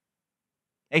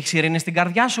 Έχεις ειρήνη στην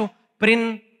καρδιά σου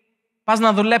πριν πας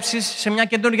να δουλέψεις σε μια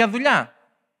καινούργια δουλειά?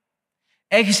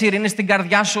 Έχεις ειρήνη στην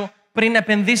καρδιά σου πριν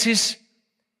επενδύσεις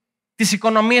τις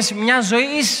οικονομίες μιας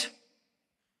ζωής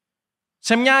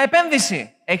σε μια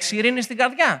επένδυση? Έχεις ειρήνη στην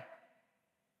καρδιά?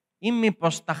 Ή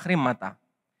μήπως τα χρήματα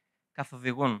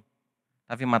καθοδηγούν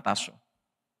τα βήματά σου?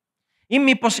 Ή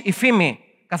μήπως η φήμη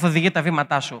καθοδηγεί τα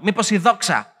βήματά σου? Μήπως η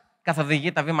δόξα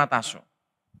καθοδηγεί τα βήματά σου?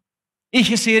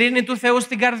 Είχες ειρήνη του Θεού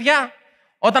στην καρδιά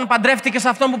όταν παντρεύτηκες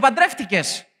αυτόν που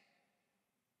παντρεύτηκες?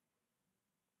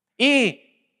 Ή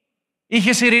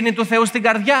είχες ειρήνη του Θεού στην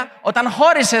καρδιά όταν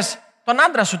χώρισες τον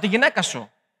άντρα σου, τη γυναίκα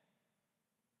σου?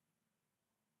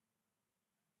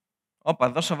 Όπα,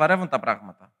 εδώ σοβαρεύουν τα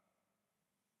πράγματα.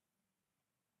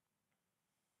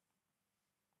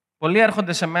 Πολλοί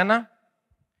έρχονται σε μένα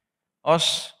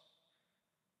ως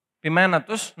ποιμένα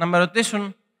τους να με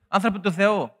ρωτήσουν, άνθρωποι του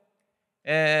Θεού,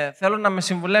 θέλω να με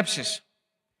συμβουλέψεις.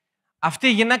 Αυτή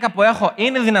η γυναίκα που έχω,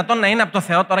 είναι δυνατόν να είναι από το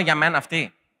Θεό τώρα για μένα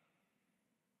αυτή?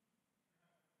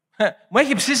 Μου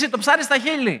έχει ψήσει το ψάρι στα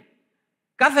χείλη.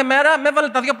 Κάθε μέρα με έβαλε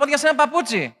τα δύο πόδια σε ένα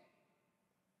παπούτσι.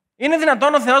 Είναι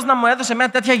δυνατόν ο Θεός να μου έδωσε μια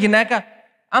τέτοια γυναίκα?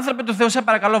 Άνθρωποι του Θεού, σε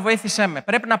παρακαλώ, βοήθησέ με.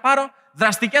 Πρέπει να πάρω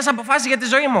δραστικές αποφάσεις για τη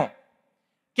ζωή μου.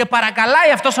 Και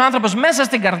παρακαλάει αυτός ο άνθρωπος μέσα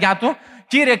στην καρδιά του,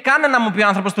 Κύριε, κάνε να μου πει ο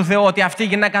άνθρωπος του Θεού ότι αυτή η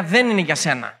γυναίκα δεν είναι για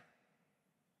σένα.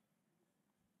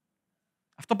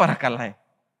 Αυτό παρακαλάει.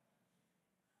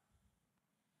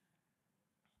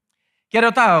 Και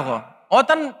ρωτάω εγώ,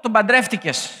 όταν τον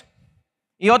παντρεύτηκες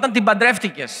ή όταν την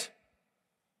παντρεύτηκες,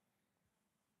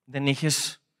 δεν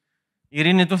είχες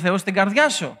ειρήνη του Θεού στην καρδιά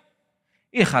σου?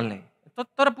 Είχα, λέει.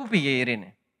 Τώρα πού πήγε η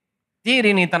ειρήνη? Τι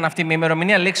ειρήνη ήταν αυτή, με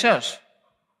ημερομηνία λήξεως?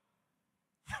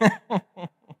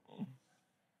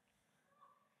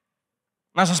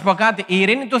 Να σας πω κάτι, η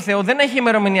ειρήνη του Θεού δεν έχει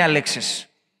ημερομηνία λήξης.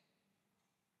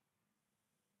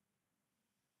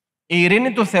 Η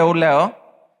ειρήνη του Θεού, λέω,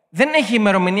 δεν έχει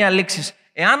ημερομηνία λήξης.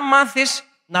 Εάν μάθεις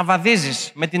να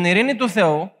βαδίζεις με την ειρήνη του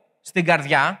Θεού στην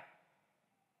καρδιά,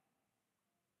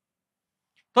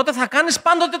 τότε θα κάνεις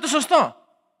πάντοτε το σωστό.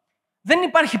 Δεν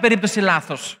υπάρχει περίπτωση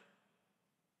λάθος.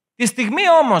 Τη στιγμή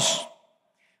όμως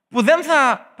που δεν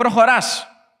θα προχωράς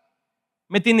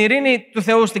με την ειρήνη του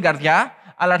Θεού στην καρδιά,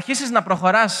 αλλά αρχίσεις να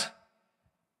προχωράς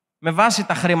με βάση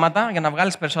τα χρήματα για να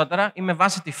βγάλεις περισσότερα ή με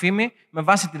βάση τη φήμη, με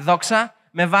βάση τη δόξα,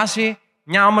 με βάση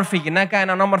μια όμορφη γυναίκα,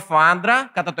 έναν όμορφο άντρα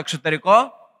κατά το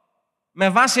εξωτερικό, με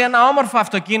βάση ένα όμορφο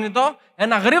αυτοκίνητο,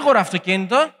 ένα γρήγορο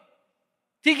αυτοκίνητο,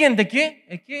 τι γίνεται εκεί?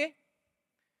 Εκεί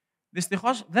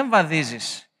δυστυχώς δεν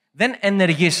βαδίζεις, δεν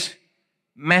ενεργείς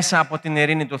μέσα από την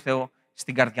ειρήνη του Θεού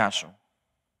στην καρδιά σου.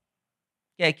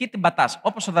 Και εκεί την πατάς,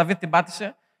 όπως ο Δαβίδ την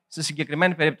πάτησε στη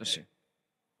συγκεκριμένη περίπτωση.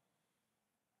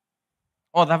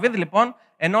 Ο Δαβίδ, λοιπόν,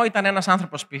 ενώ ήταν ένας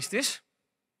άνθρωπος πίστης,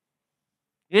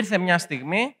 ήρθε μια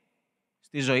στιγμή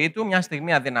στη ζωή του, μια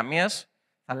στιγμή αδυναμίας,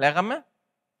 θα λέγαμε,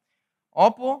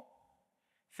 όπου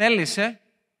θέλησε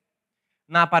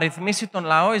να απαριθμίσει τον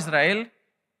λαό Ισραήλ,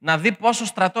 να δει πόσο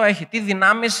στρατό έχει, τι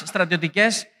δυνάμεις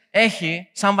στρατιωτικές έχει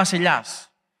σαν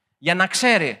βασιλιάς. Για να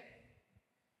ξέρει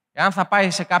εάν θα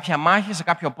πάει σε κάποια μάχη, σε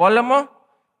κάποιο πόλεμο,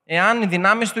 εάν οι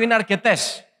δυνάμεις του είναι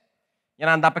αρκετές για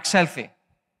να ανταπεξέλθει.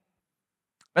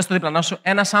 Πες στο διπλανό σου,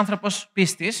 ένας άνθρωπος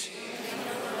πίστης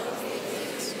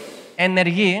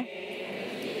ενεργεί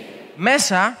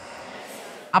μέσα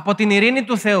από την ειρήνη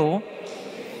του Θεού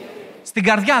στην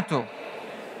καρδιά του.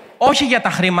 Όχι για τα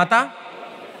χρήματα,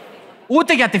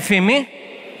 ούτε για τη φήμη,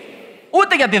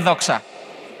 ούτε για τη δόξα.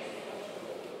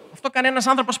 Αυτό κάνει ένας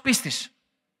άνθρωπος πίστης.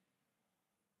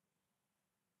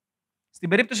 Στην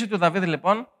περίπτωση του Δαβίδ,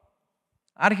 λοιπόν,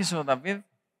 άρχισε ο Δαβίδ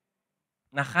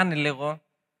να χάνει λίγο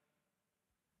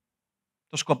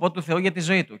το σκοπό του Θεού για τη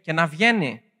ζωή του και να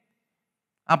βγαίνει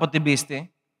από την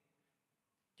πίστη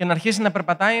και να αρχίσει να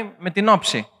περπατάει με την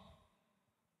όψη.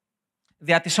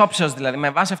 Δια της όψεως δηλαδή, με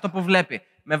βάση αυτό που βλέπει,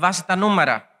 με βάση τα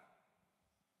νούμερα.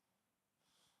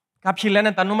 Κάποιοι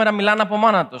λένε τα νούμερα μιλάνε από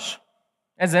μόνα τους.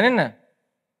 Έτσι δεν είναι?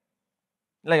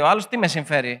 Λέει ο άλλος, τι με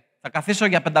συμφέρει, θα καθίσω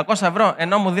για 500 ευρώ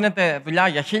ενώ μου δίνετε δουλειά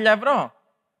για 1000 ευρώ.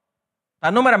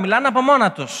 Τα νούμερα μιλάνε από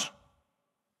μόνα τους.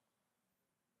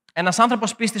 Ένας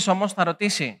άνθρωπος πίστης όμως θα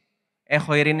ρωτήσει,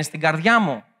 έχω ειρήνη στην καρδιά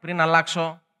μου πριν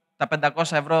αλλάξω τα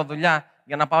 500 ευρώ δουλειά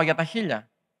για να πάω για τα 1000.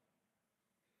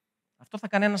 Αυτό θα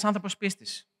κάνει ένας άνθρωπος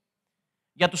πίστης.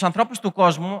 Για τους ανθρώπους του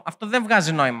κόσμου αυτό δεν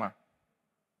βγάζει νόημα.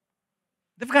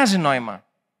 Δεν βγάζει νόημα.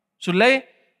 Σου λέει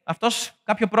αυτός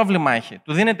κάποιο πρόβλημα έχει.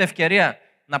 Του δίνεται ευκαιρία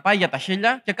να πάει για τα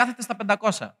 1000 και κάθεται στα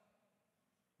 500.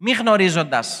 Μη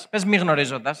γνωρίζοντας, πες μη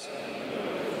γνωρίζοντας,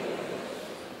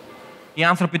 οι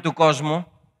άνθρωποι του κόσμου,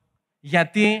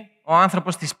 γιατί ο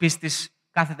άνθρωπος της πίστης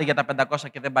κάθεται για τα 500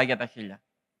 και δεν πάει για τα 1000.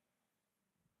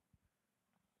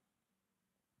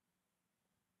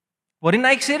 Μπορεί να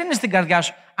έχεις ειρήνη στην καρδιά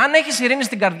σου. Αν έχεις ειρήνη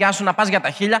στην καρδιά σου να πας για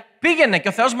τα 1000, πήγαινε και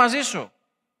ο Θεός μαζί σου.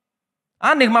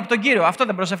 Άνοιγμα από τον Κύριο. Αυτό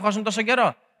δεν προσευχόσουν τόσο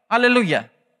καιρό.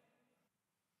 Αλληλούια.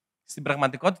 Στην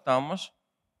πραγματικότητα όμως,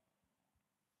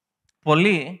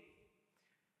 πολλοί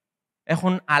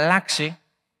έχουν αλλάξει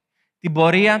την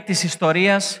πορεία της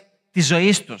ιστορίας της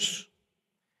ζωής τους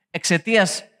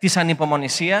εξαιτίας της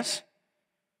ανυπομονησίας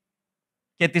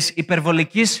και της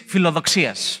υπερβολικής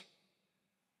φιλοδοξίας.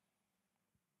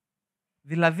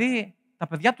 Δηλαδή, τα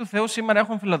παιδιά του Θεού σήμερα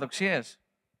έχουν φιλοδοξίες.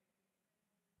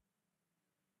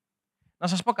 Να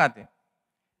σας πω κάτι.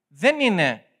 Δεν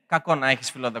είναι κακό να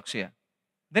έχεις φιλοδοξία.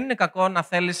 Δεν είναι κακό να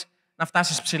θέλεις να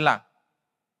φτάσεις ψηλά.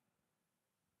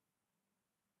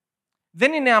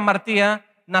 Δεν είναι αμαρτία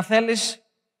να θέλεις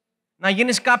να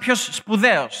γίνεις κάποιος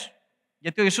σπουδαίος.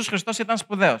 Γιατί ο Ιησούς Χριστός ήταν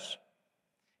σπουδαίος.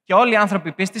 Και όλοι οι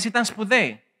άνθρωποι πίστης ήταν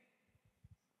σπουδαίοι.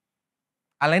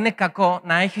 Αλλά είναι κακό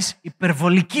να έχεις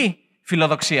υπερβολική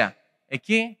φιλοδοξία.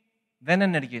 Εκεί δεν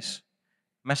ενεργείς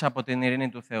μέσα από την ειρήνη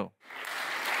του Θεού.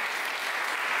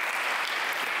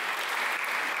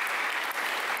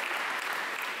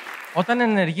 Όταν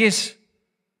ενεργείς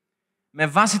με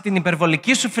βάση την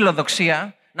υπερβολική σου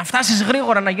φιλοδοξία, να φτάσεις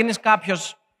γρήγορα να γίνεις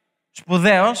κάποιος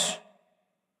σπουδαίος,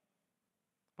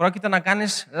 πρόκειται να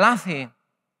κάνεις λάθη,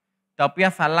 τα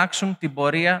οποία θα αλλάξουν την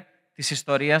πορεία της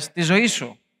ιστορίας της ζωής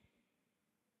σου.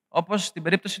 Όπως στην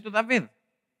περίπτωση του Δαβίδ.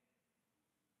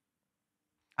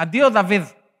 Αντί ο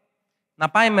Δαβίδ να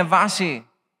πάει με βάση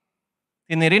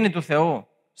την ειρήνη του Θεού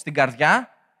στην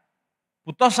καρδιά,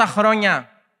 που τόσα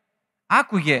χρόνια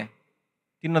άκουγε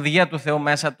την οδηγία του Θεού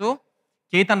μέσα του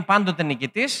και ήταν πάντοτε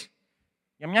νικητής,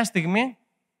 για μια στιγμή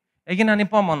έγινε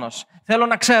ανυπόμονος. Θέλω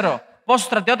να ξέρω πόσους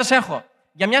στρατιώτες έχω.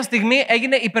 Για μια στιγμή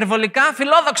έγινε υπερβολικά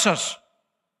φιλόδοξος.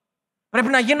 Πρέπει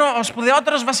να γίνω ο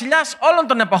σπουδαιότερος βασιλιάς όλων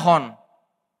των εποχών.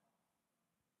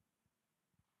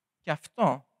 Και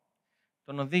αυτό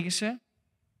τον οδήγησε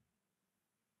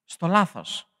στο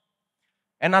λάθος.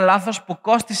 Ένα λάθος που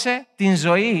κόστισε την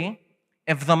ζωή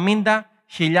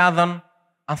 70.000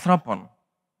 ανθρώπων.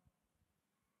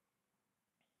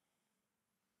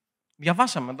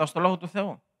 Διαβάσαμε εδώ στο Λόγο του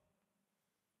Θεού.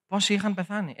 Πόσοι είχαν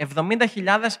πεθάνει.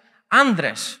 70.000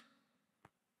 άνδρες,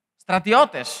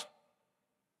 στρατιώτες.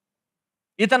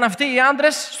 Ήταν αυτοί οι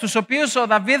άνδρες στους οποίους ο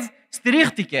Δαβίδ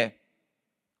στηρίχτηκε.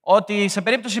 Ότι σε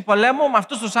περίπτωση πολέμου με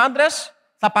αυτούς τους άνδρες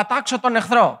θα πατάξω τον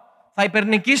εχθρό. Θα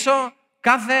υπερνικήσω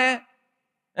κάθε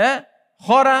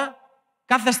χώρα,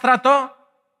 κάθε στρατό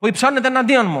που υψώνεται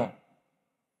εναντίον μου.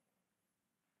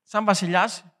 Σαν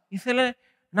βασιλιάς ήθελε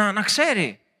να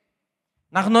ξέρει,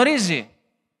 να γνωρίζει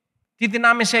τι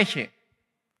δυνάμεις έχει.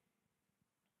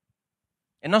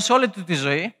 Ενώ σε όλη του τη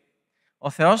ζωή ο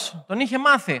Θεός τον είχε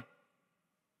μάθει,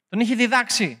 τον είχε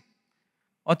διδάξει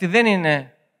ότι δεν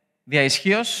είναι δια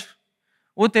ισχύος,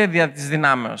 ούτε δια της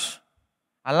δυνάμεως,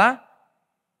 αλλά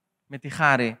με τη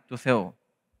χάρη του Θεού.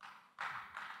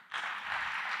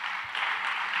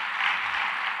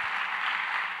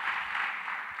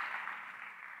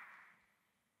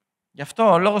 Γι'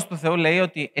 αυτό ο Λόγος του Θεού λέει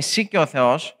ότι εσύ και ο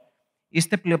Θεός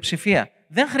είστε πλειοψηφία.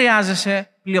 Δεν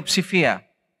χρειάζεσαι πλειοψηφία.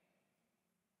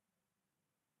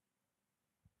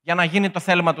 για να γίνει το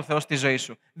θέλημα του Θεού στη ζωή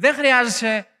σου. Δεν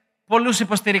χρειάζεσαι πολλούς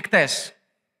υποστηρικτές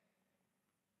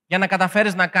για να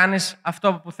καταφέρεις να κάνεις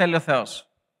αυτό που θέλει ο Θεός.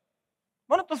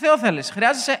 Μόνο το Θεό θέλεις.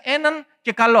 Χρειάζεσαι έναν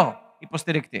και καλό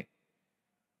υποστηρικτή.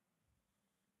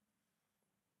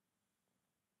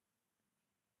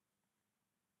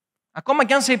 Ακόμα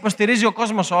και αν σε υποστηρίζει ο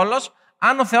κόσμος όλος,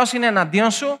 αν ο Θεός είναι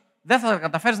εναντίον σου, δεν θα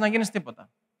καταφέρεις να γίνεις τίποτα.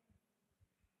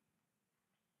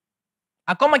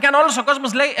 Ακόμα και αν όλος ο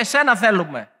κόσμος λέει «Εσένα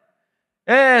θέλουμε».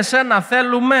 Εσένα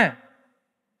θέλουμε.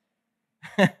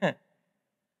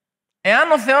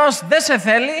 Εάν ο Θεός δεν σε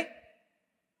θέλει,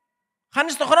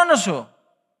 χάνεις το χρόνο σου.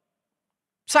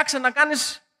 Ψάξε να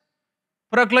κάνεις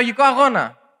προεκλογικό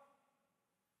αγώνα.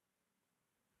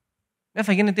 Δεν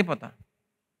θα γίνει τίποτα.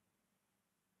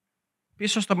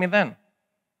 Πίσω στο 0.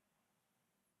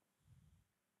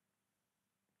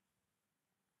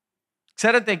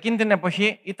 Ξέρετε, εκείνη την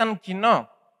εποχή ήταν κοινό.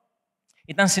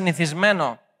 Ήταν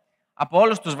συνηθισμένο από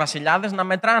όλους τους βασιλιάδες να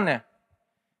μετράνε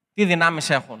τι δυνάμεις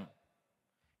έχουν.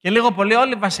 Και λίγο πολύ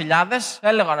όλοι οι βασιλιάδες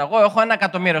έλεγαν εγώ έχω 1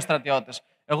 εκατομμύριο στρατιώτες.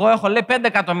 Εγώ έχω λέει 5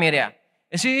 εκατομμύρια.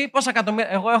 Εσύ πόσα εκατομμύρια.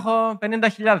 Εγώ έχω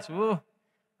 50.000.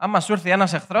 Άμα σου έρθει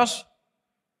ένας εχθρός,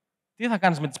 τι θα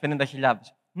κάνεις με τις 50.000.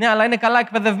 Ναι, αλλά είναι καλά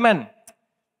εκπαιδευμένοι.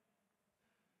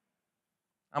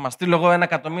 Άμα στείλω εγώ 1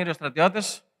 εκατομμύριο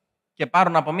στρατιώτες και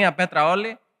πάρουν από μία πέτρα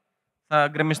όλοι, θα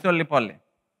γκρεμιστεί όλη η πόλη.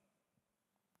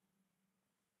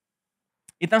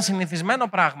 Ήταν συνηθισμένο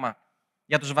πράγμα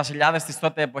για τους βασιλιάδες της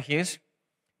τότε εποχής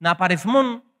να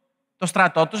απαριθμούν το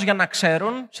στρατό τους για να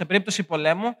ξέρουν, σε περίπτωση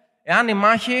πολέμου, εάν η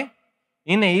μάχη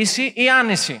είναι ίση ή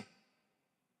άνηση.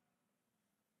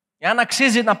 Εάν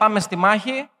αξίζει να πάμε στη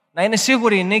μάχη, να είναι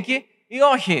σίγουρη η νίκη ή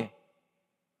όχι.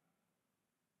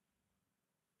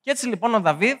 Και έτσι λοιπόν ο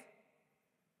Δαβίδ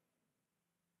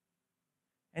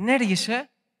ενέργησε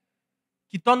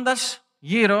κοιτώντας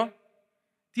γύρω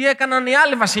τι έκαναν οι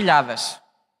άλλοι βασιλιάδες.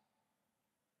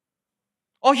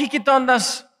 Όχι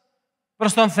κοιτώντας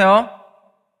προς τον Θεό,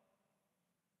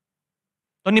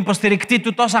 τον υποστηρικτή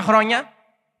του τόσα χρόνια,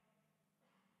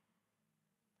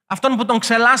 αυτόν που τον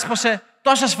ξελάσπωσε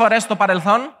τόσες φορές στο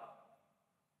παρελθόν.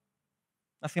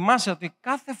 Να θυμάσαι ότι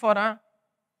κάθε φορά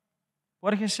που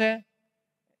έρχεσαι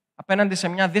απέναντι σε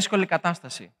μια δύσκολη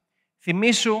κατάσταση,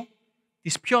 θυμήσου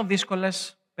τις πιο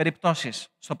δύσκολες περιπτώσεις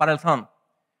στο παρελθόν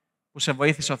που σε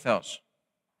βοήθησε ο Θεός.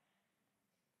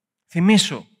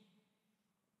 Θυμήσου.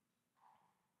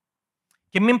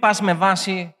 Και μην πας με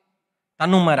βάση τα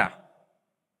νούμερα.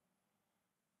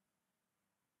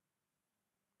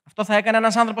 Αυτό θα έκανε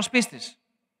ένας άνθρωπος πίστης.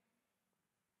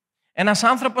 Ένας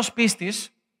άνθρωπος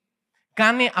πίστης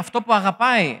κάνει αυτό που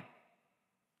αγαπάει.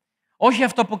 Όχι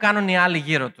αυτό που κάνουν οι άλλοι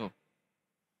γύρω του.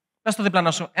 Πες το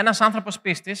διπλανό σου. Ένας άνθρωπος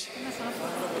πίστης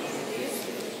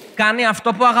κάνει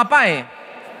αυτό που αγαπάει.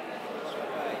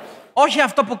 Όχι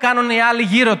αυτό που κάνουν οι άλλοι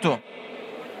γύρω του.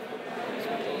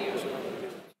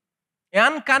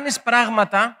 Εάν κάνεις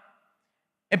πράγματα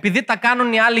επειδή τα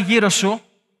κάνουν οι άλλοι γύρω σου,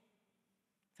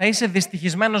 θα είσαι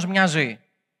δυστυχισμένος μια ζωή.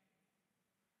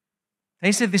 Θα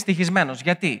είσαι δυστυχισμένος.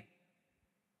 Γιατί?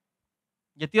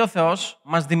 Γιατί ο Θεός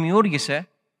μας δημιούργησε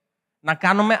να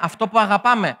κάνουμε αυτό που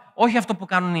αγαπάμε, όχι αυτό που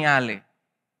κάνουν οι άλλοι.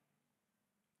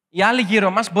 Οι άλλοι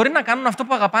γύρω μας μπορεί να κάνουν αυτό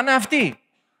που αγαπάνε αυτοί.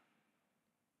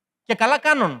 Και καλά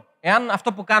κάνουν. Εάν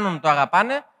αυτό που κάνουν το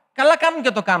αγαπάνε, καλά κάνουν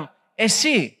και το κάνουν.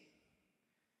 Εσύ,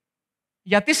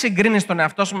 γιατί συγκρίνεις τον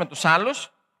εαυτό σου με τους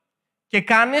άλλους και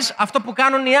κάνεις αυτό που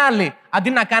κάνουν οι άλλοι, αντί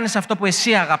να κάνεις αυτό που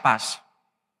εσύ αγαπάς.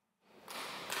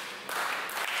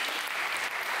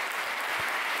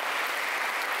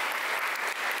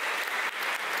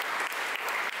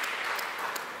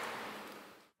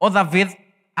 Ο Δαβίδ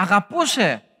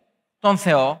αγαπούσε τον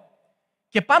Θεό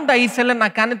και πάντα ήθελε να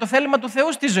κάνει το θέλημα του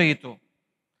Θεού στη ζωή του.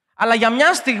 Αλλά για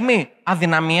μια στιγμή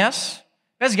αδυναμίας,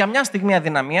 για μια στιγμή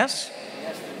αδυναμίας,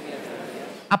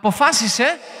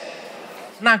 αποφάσισε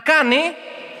να κάνει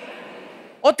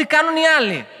ό,τι κάνουν οι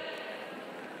άλλοι.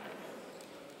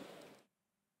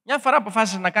 Μια φορά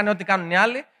αποφάσισε να κάνει ό,τι κάνουν οι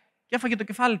άλλοι και έφαγε το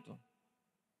κεφάλι του.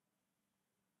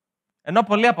 Ενώ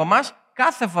πολλοί από εμάς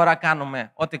κάθε φορά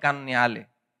κάνουμε ό,τι κάνουν οι άλλοι.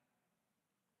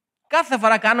 Κάθε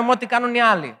φορά κάνουμε ό,τι κάνουν οι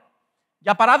άλλοι.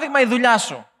 Για παράδειγμα, η δουλειά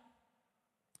σου.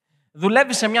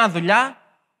 Δουλεύεις σε μια δουλειά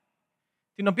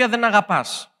την οποία δεν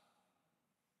αγαπάς.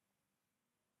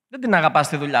 Δεν την αγαπάς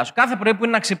τη δουλειά σου. Κάθε πρωί που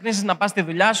είναι να ξυπνήσεις να πας στη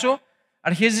δουλειά σου,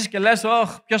 αρχίζεις και λες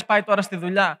 «Ωχ, ποιος πάει τώρα στη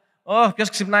δουλειά, ωχ, ποιος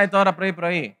ξυπνάει τώρα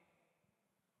πρωί-πρωί».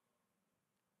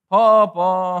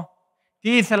 Πω,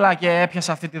 τι ήθελα και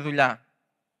έπιασα αυτή τη δουλειά.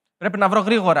 Πρέπει να βρω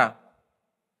γρήγορα.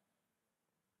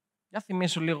 Για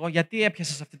θυμίσου λίγο, γιατί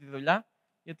έπιασες αυτή τη δουλειά.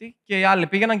 Γιατί και οι άλλοι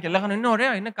πήγαιναν και λέγανε «Είναι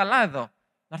ωραία, είναι καλά εδώ.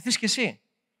 Να έρθεις κι εσύ».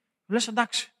 Λες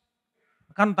 «Εντάξει,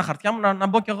 να κάνω τα χαρτιά μου να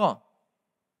μπω κι εγώ.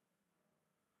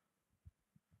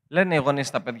 Λένε οι γονείς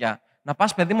στα παιδιά, να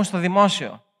πας παιδί μου στο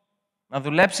δημόσιο, να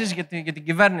δουλέψεις για την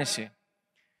κυβέρνηση.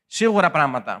 Σίγουρα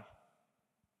πράγματα.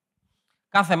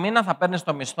 Κάθε μήνα θα παίρνεις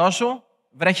το μισθό σου,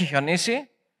 βρέχει χιονίσει,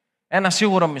 ένα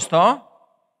σίγουρο μισθό,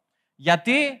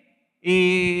 γιατί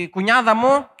η κουνιάδα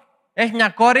μου έχει μια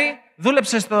κόρη,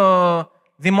 δούλεψε στο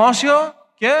δημόσιο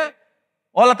και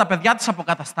όλα τα παιδιά της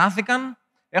αποκαταστάθηκαν,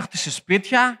 έχτισε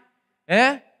σπίτια,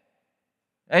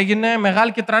 έγινε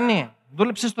μεγάλη και τρανή.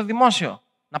 Δούλεψε στο δημόσιο.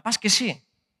 Να πας κι εσύ.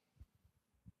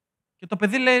 Και το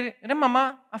παιδί λέει, ρε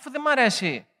μαμά, αφού δεν μ'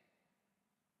 αρέσει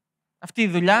αυτή η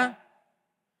δουλειά,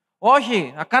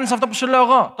 όχι, να κάνεις αυτό που σου λέω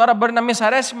εγώ. Τώρα μπορεί να μην σ'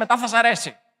 αρέσει, μετά θα σ'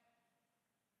 αρέσει.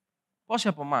 Πόσοι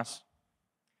από εμάς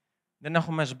δεν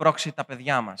έχουμε σμπρώξει τα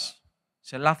παιδιά μας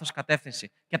σε λάθος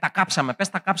κατεύθυνση και τα κάψαμε. Πες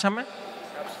τα κάψαμε.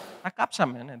 Τα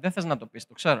κάψαμε, ναι. Δεν θες να το πεις,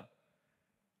 το ξέρω.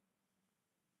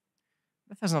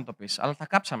 Δεν θες να το πεις, αλλά τα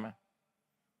κάψαμε.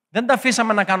 Δεν τα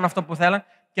αφήσαμε να κάνουν αυτό που θέλαν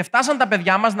και φτάσαν τα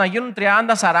παιδιά μας να γίνουν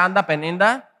 30, 40,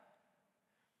 50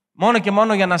 μόνο και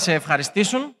μόνο για να σε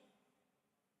ευχαριστήσουν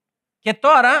και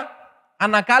τώρα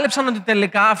ανακάλυψαν ότι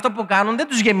τελικά αυτό που κάνουν δεν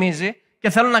τους γεμίζει και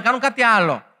θέλουν να κάνουν κάτι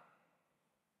άλλο.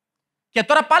 Και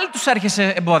τώρα πάλι τους έρχεσαι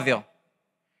εμπόδιο.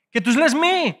 Και τους λες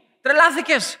μη,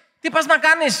 τρελάθηκες, τι πας να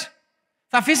κάνεις,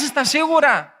 θα αφήσεις τα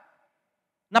σίγουρα,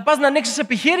 να πας να ανοίξεις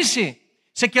επιχείρηση,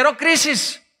 σε καιρό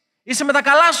κρίσης, είσαι με τα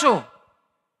καλά σου.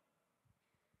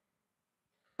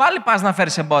 Πάλι πας να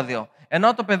φέρεις εμπόδιο.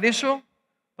 Ενώ το παιδί σου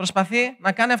προσπαθεί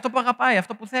να κάνει αυτό που αγαπάει,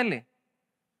 αυτό που θέλει.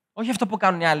 Όχι αυτό που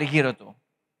κάνουν οι άλλοι γύρω του.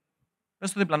 Πες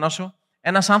στο διπλανό σου,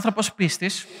 ένας άνθρωπος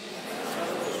πίστης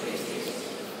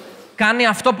κάνει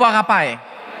αυτό που αγαπάει.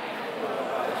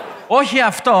 Όχι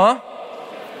αυτό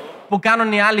που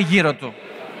κάνουν οι άλλοι γύρω του.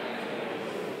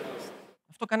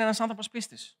 Αυτό κάνει ένας άνθρωπος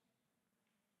πίστης.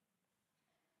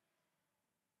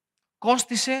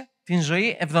 Κόστισε την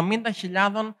ζωή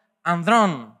 70.000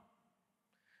 ανδρών.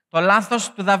 Το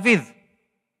λάθος του Δαβίδ.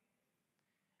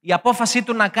 Η απόφασή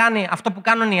του να κάνει αυτό που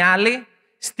κάνουν οι άλλοι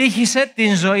στοίχησε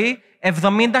την ζωή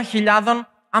 70.000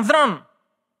 ανδρών.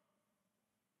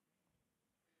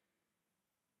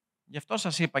 Γι' αυτό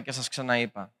σας είπα και σας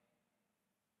ξαναείπα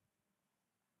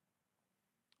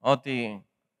ότι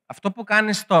αυτό που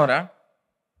κάνεις τώρα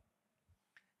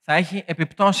θα έχει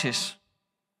επιπτώσεις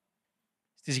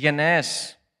στις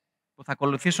γενναίες που θα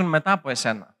ακολουθήσουν μετά από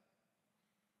εσένα.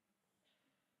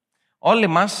 Όλοι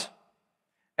μας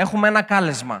έχουμε ένα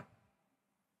κάλεσμα.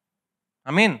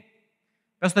 Αμήν.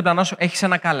 Πες στο διπλανό σου, έχεις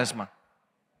ένα κάλεσμα.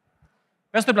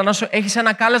 Πες στο διπλανό σου, έχεις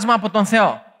ένα κάλεσμα από τον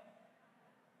Θεό.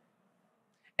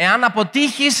 Εάν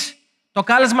αποτύχεις το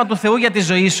κάλεσμα του Θεού για τη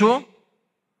ζωή σου,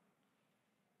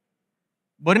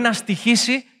 μπορεί να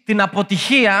στοιχήσει την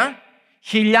αποτυχία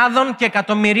χιλιάδων και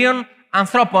εκατομμυρίων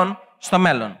ανθρώπων στο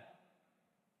μέλλον.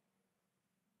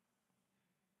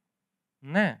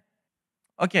 Ναι.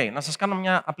 Οκ, να σας κάνω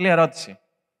μια απλή ερώτηση.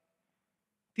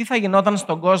 Τι θα γινόταν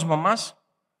στον κόσμο μας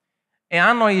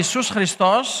εάν ο Ιησούς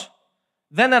Χριστός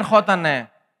δεν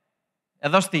ερχότανε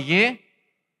εδώ στη γη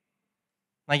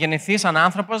να γεννηθεί σαν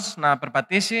άνθρωπος, να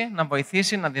περπατήσει, να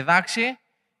βοηθήσει, να διδάξει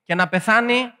και να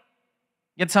πεθάνει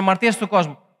για τις αμαρτίες του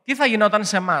κόσμου. Τι θα γινόταν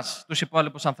σε εμάς, τους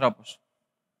υπόλοιπους ανθρώπους?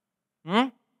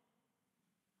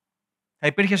 Θα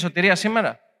υπήρχε σωτηρία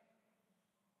σήμερα?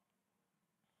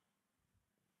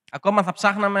 Ακόμα θα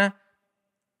ψάχναμε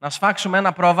να σφάξουμε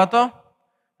ένα πρόβατο,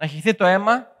 να χυθεί το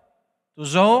αίμα του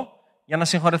ζώου για να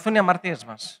συγχωρεθούν οι αμαρτίες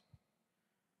μας.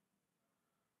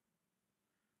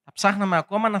 Θα ψάχναμε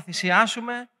ακόμα να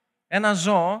θυσιάσουμε ένα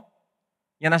ζώο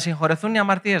για να συγχωρεθούν οι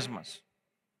αμαρτίες μας.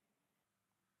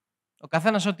 Ο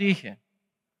καθένας ό,τι είχε.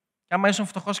 Και άμα ήσουν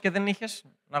φτωχός και δεν είχες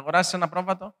να αγοράσεις ένα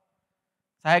πρόβατο,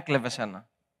 θα έκλεβες ένα.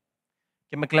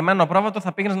 Και με κλεμμένο πρόβατο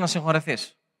θα πήγαινες να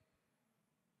συγχωρεθείς.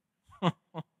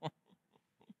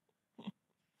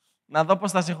 Να δω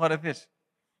πώς θα συγχωρεθείς.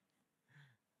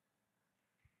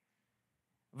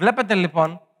 Βλέπετε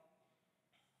λοιπόν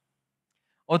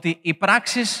ότι οι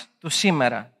πράξεις του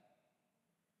σήμερα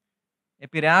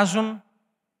επηρεάζουν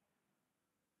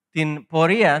την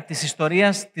πορεία της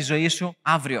ιστορίας της ζωής σου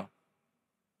αύριο.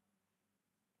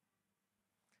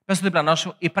 Πες στο διπλανό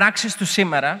σου, οι πράξεις του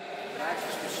σήμερα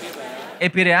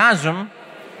επηρεάζουν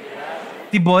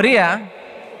την πορεία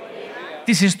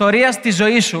της ιστορίας της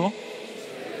ζωής σου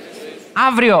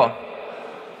αύριο.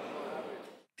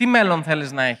 Τι μέλλον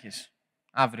θέλεις να έχεις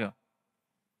αύριο?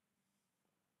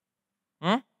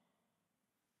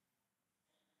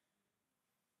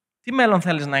 Τι μέλλον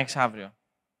θέλεις να έχεις αύριο?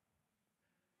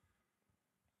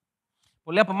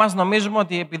 Πολλοί από εμάς νομίζουμε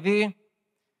ότι επειδή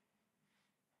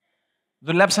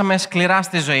δουλέψαμε σκληρά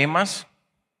στη ζωή μας,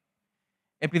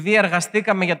 επειδή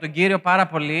εργαστήκαμε για τον Κύριο πάρα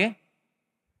πολύ,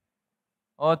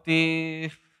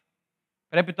 ότι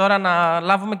πρέπει τώρα να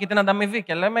λάβουμε και την ανταμοιβή.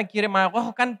 Και λέμε, Κύριε, μα εγώ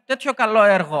έχω κάνει τέτοιο καλό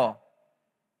έργο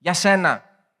για σένα.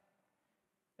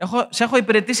 Σε έχω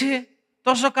υπηρετήσει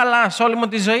τόσο καλά σε όλη μου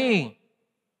τη ζωή.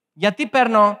 Γιατί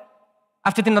παίρνω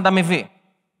αυτή την ανταμοιβή?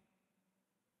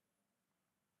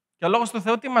 Και ο Λόγος του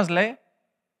Θεού τι μας λέει?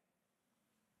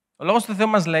 Ο Λόγος του Θεού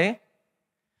μας λέει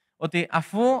ότι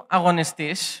αφού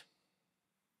αγωνιστείς,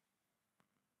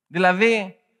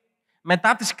 δηλαδή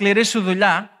μετά τη σκληρή σου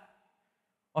δουλειά,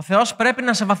 ο Θεός πρέπει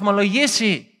να σε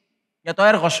βαθμολογήσει για το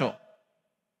έργο σου,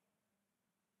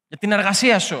 για την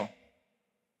εργασία σου.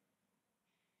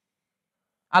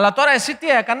 Αλλά τώρα εσύ τι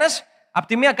έκανες? Απ'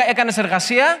 τη μία έκανες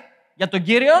εργασία για τον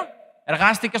Κύριο,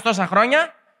 εργάστηκες τόσα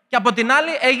χρόνια, και από την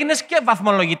άλλη έγινες και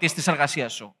βαθμολογητής της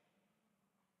εργασίας σου.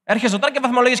 Έρχεσαι τώρα και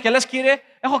βαθμολογείς και λες, Κύριε,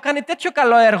 έχω κάνει τέτοιο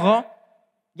καλό έργο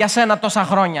για σένα τόσα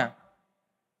χρόνια.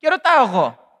 Και ρωτάω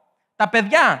εγώ, τα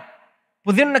παιδιά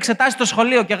που δίνουν εξετάσεις στο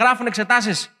σχολείο και γράφουν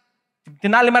εξετάσεις,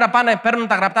 την άλλη μέρα πάνε, παίρνουν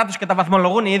τα γραπτά τους και τα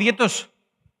βαθμολογούν οι ίδιοι τους?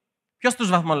 Ποιος τους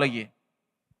βαθμολογεί?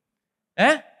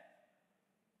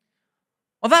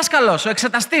 Ο δάσκαλος, ο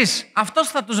εξεταστής, αυτός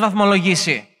θα τους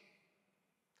βαθμολογήσει.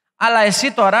 Αλλά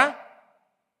εσύ τώρα,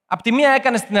 απ' τη μία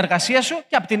έκανες την εργασία σου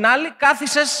και απ' την άλλη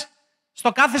κάθισες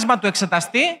στο κάθισμα του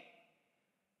εξεταστή,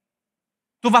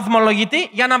 του βαθμολογητή,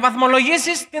 για να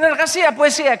βαθμολογήσεις την εργασία που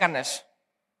εσύ έκανες.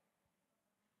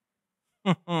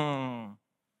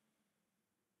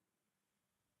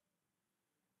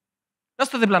 Δες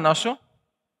το διπλανό σου.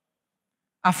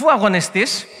 Αφού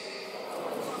αγωνιστείς,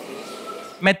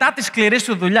 μετά τη σκληρή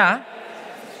σου δουλειά,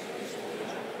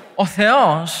 ο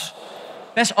Θεός,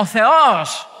 πες, ο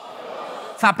Θεός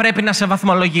θα πρέπει να σε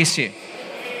βαθμολογήσει.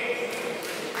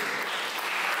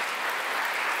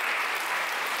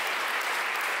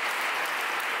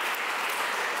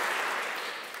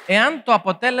 Εάν το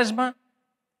αποτέλεσμα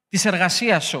της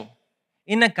εργασίας σου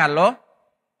είναι καλό,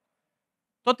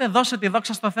 τότε δώσε τη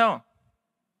δόξα στο Θεό.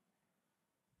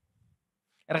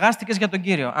 Εργάστηκες για τον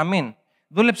Κύριο. Αμήν.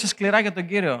 Δούλεψες σκληρά για τον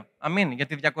Κύριο. Αμήν. Για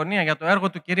τη διακονία, για το έργο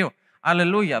του Κυρίου.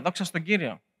 Αλληλούια. Δόξα στον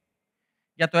Κύριο.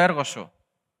 Για το έργο σου.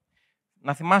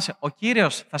 Να θυμάσαι, ο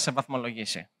Κύριος θα σε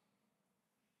βαθμολογήσει.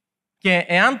 Και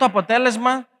εάν το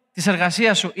αποτέλεσμα της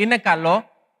εργασίας σου είναι καλό,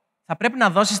 θα πρέπει να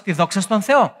δώσεις τη δόξα στον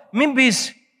Θεό. Μην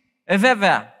πεις,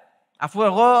 βέβαια, αφού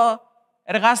εγώ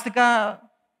εργάστηκα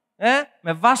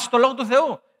με βάση το Λόγο του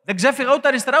Θεού, δεν ξέφυγα ούτε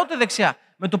αριστερά ούτε δεξιά.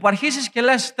 Με το που αρχίσεις και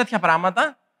λες τέτοια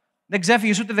πράγματα, δεν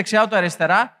ξέφυγες ούτε δεξιά ούτε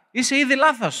αριστερά, είσαι ήδη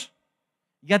λάθος.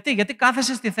 Γιατί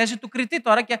κάθεσαι στη θέση του κριτή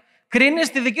τώρα και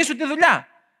κρίνεις τη δική σου τη δουλειά.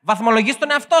 Βαθμολογείς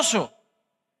τον εαυτό σου.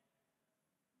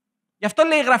 Γι' αυτό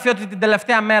λέει η Γραφή ότι την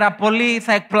τελευταία μέρα πολλοί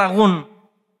θα εκπλαγούν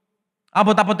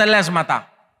από τα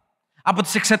αποτελέσματα, από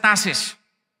τις εξετάσεις,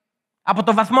 από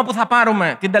το βαθμό που θα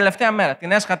πάρουμε την τελευταία μέρα,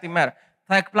 την έσχατη μέρα.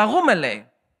 Θα εκπλαγούμε,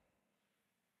 λέει.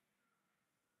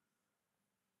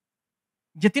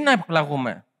 Γιατί να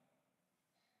εκπλαγούμε?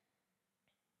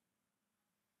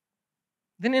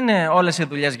 Δεν είναι όλες οι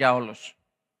δουλειές για όλους.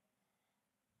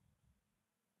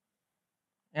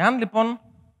 Εάν λοιπόν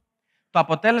το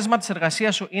αποτέλεσμα της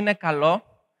εργασίας σου είναι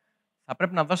καλό, θα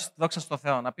πρέπει να δώσεις τη δόξα στο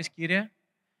Θεό. Να πεις, Κύριε,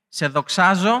 σε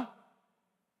δοξάζω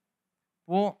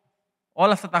που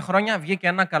όλα αυτά τα χρόνια βγήκε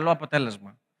ένα καλό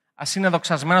αποτέλεσμα. Ας είναι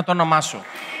δοξασμένο το όνομά σου.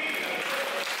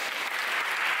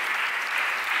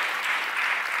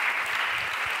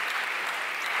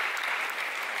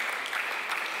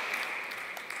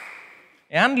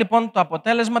 Εάν λοιπόν το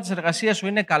αποτέλεσμα της εργασίας σου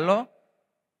είναι καλό,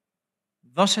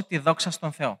 δώσε τη δόξα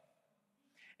στον Θεό.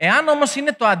 Εάν όμως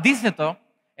είναι το αντίθετο,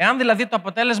 εάν δηλαδή το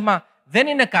αποτέλεσμα δεν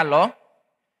είναι καλό,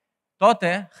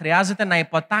 τότε χρειάζεται να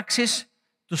υποτάξεις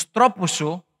τους τρόπους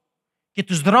σου και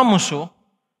τους δρόμους σου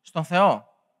στον Θεό.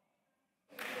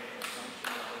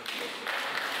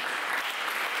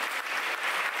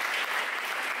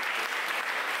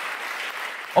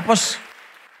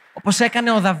 Όπως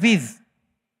έκανε ο Δαβίδ.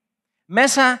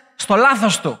 Μέσα στο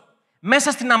λάθος του,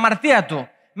 μέσα στην αμαρτία του,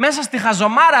 μέσα στη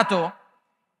χαζομάρα του,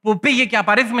 που πήγε και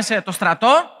απαρίθμησε το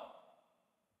στρατό,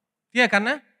 τι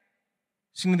έκανε?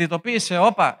 Συνειδητοποίησε,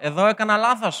 όπα, εδώ έκανα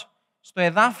λάθος. Στο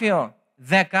εδάφιο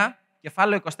 10,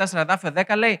 κεφάλαιο 24, εδάφιο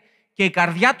 10, λέει, και η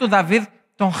καρδιά του Δαβίδ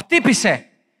τον χτύπησε,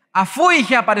 αφού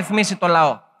είχε απαριθμίσει το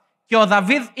λαό. Και ο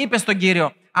Δαβίδ είπε στον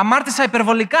Κύριο, αμάρτησα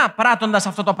υπερβολικά πράττοντας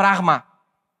αυτό το πράγμα.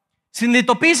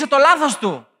 Συνειδητοποίησε το λάθος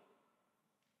του.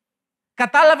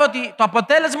 Κατάλαβε ότι το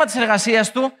αποτέλεσμα της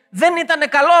εργασίας του δεν ήταν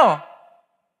καλό.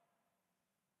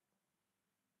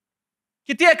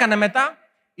 Και τι έκανε μετά?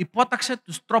 Υπόταξε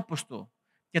τους τρόπους του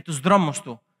και τους δρόμους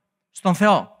του στον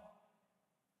Θεό.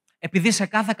 Επειδή σε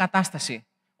κάθε κατάσταση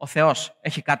ο Θεός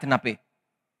έχει κάτι να πει.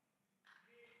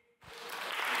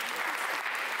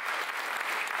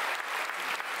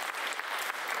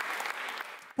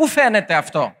 Πού φαίνεται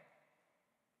αυτό?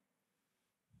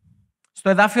 Στο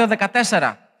εδάφιο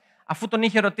 14, αφού τον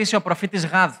είχε ρωτήσει ο προφήτης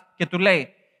Γάδ και του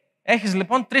λέει, έχεις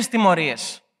λοιπόν 3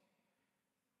 τιμωρίες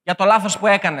για το λάθος που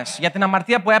έκανες, για την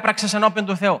αμαρτία που έπραξες ενώπιον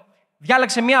του Θεού.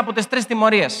 Διάλεξε μία από τις 3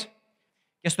 τιμωρίες.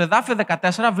 Και στο εδάφιο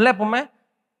 14 βλέπουμε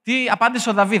τι απάντησε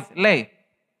ο Δαβίδ. Λέει,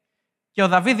 και ο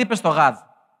Δαβίδ είπε στο Γάδ,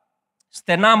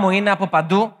 στενά μου είναι από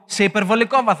παντού σε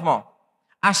υπερβολικό βαθμό.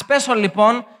 Ας πέσω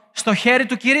λοιπόν στο χέρι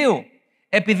του Κυρίου,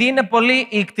 επειδή είναι πολύ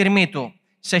η εκτιρμή του.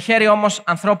 Σε χέρι όμως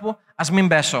ανθρώπου ας μην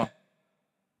πέσω.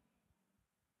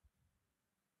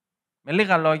 Με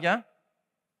λίγα λόγια,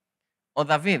 ο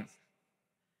Δαβίδ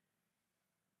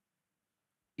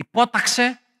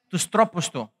υπόταξε τους τρόπους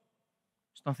του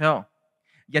στον Θεό.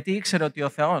 Γιατί ήξερε ότι ο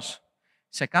Θεός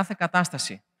σε κάθε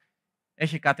κατάσταση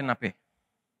έχει κάτι να πει.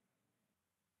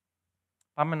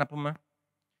 Πάμε να πούμε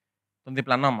τον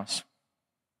διπλανό μας.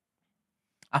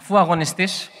 Αφού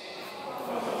αγωνιστείς,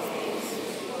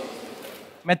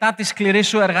 μετά τη σκληρή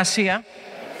σου εργασία,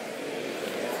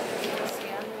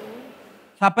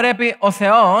 θα πρέπει ο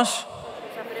Θεός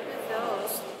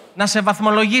να σε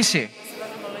βαθμολογήσει.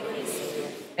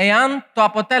 Εάν το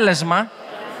αποτέλεσμα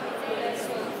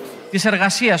της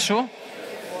εργασίας σου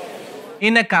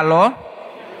είναι καλό,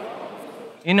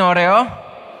 είναι ωραίο,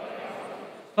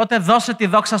 τότε δώσε τη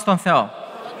δόξα στον Θεό.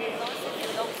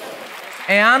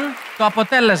 Εάν το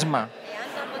αποτέλεσμα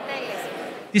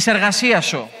της εργασίας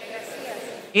σου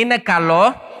είναι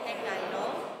καλό,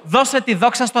 δώσε τη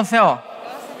δόξα στον Θεό.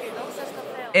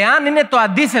 Εάν είναι το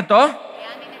αντίθετο,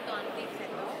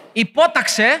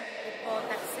 υπόταξε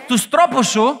τους τρόπους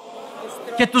σου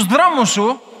και τους δρόμους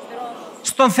σου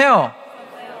στον Θεό.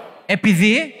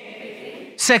 Επειδή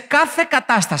σε κάθε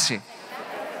κατάσταση,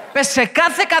 πες σε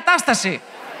κάθε κατάσταση,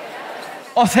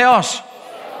 ο Θεός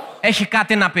έχει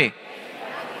κάτι να πει.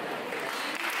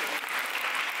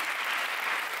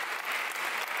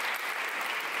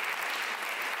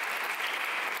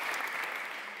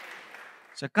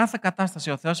 Σε κάθε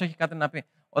κατάσταση ο Θεός έχει κάτι να πει.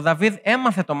 Ο Δαβίδ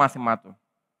έμαθε το μάθημά του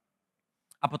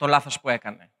από το λάθος που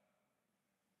έκανε.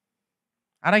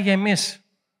 Άρα για εμείς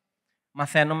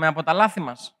μαθαίνουμε από τα λάθη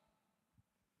μας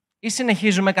ή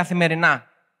συνεχίζουμε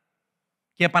καθημερινά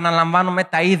και επαναλαμβάνουμε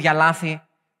τα ίδια λάθη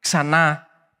ξανά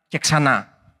και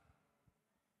ξανά.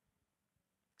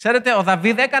 Ξέρετε, ο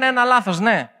Δαβίδ έκανε ένα λάθος,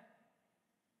 ναι.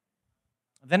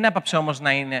 Δεν έπαψε όμως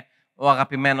να είναι ο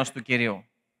αγαπημένος του Κυρίου.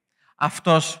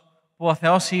 Αυτός που ο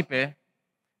Θεός είπε,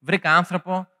 βρήκα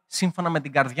άνθρωπο σύμφωνα με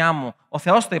την καρδιά μου. Ο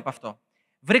Θεός το είπε αυτό.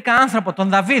 Βρήκα άνθρωπο, τον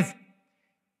Δαβίδ.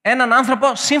 Έναν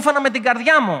άνθρωπο σύμφωνα με την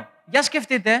καρδιά μου. Για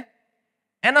σκεφτείτε,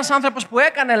 ένας άνθρωπος που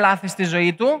έκανε λάθη στη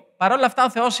ζωή του, παρόλα αυτά ο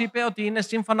Θεός είπε ότι είναι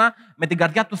σύμφωνα με την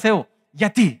καρδιά του Θεού.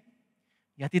 Γιατί?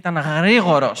 Γιατί ήταν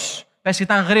γρήγορος. Πες,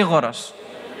 ήταν γρήγορος.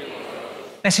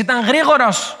 Πες, ήταν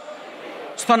γρήγορος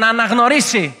στο να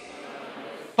αναγνωρίσει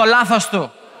το λάθος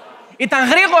του. Ήταν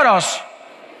γρήγορος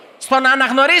στο να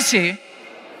αναγνωρίσει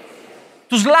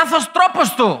τους λάθος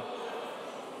τρόπους του.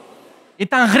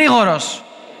 Ήταν γρήγορος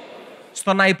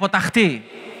στο να υποταχθεί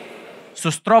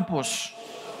στους τρόπους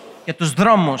και τους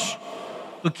δρόμους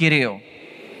του Κυρίου.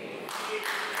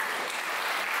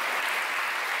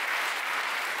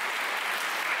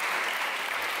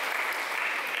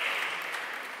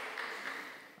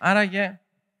 Άραγε,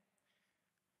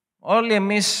 όλοι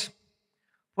εμείς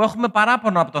που έχουμε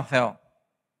παράπονο από τον Θεό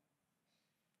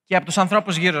και από τους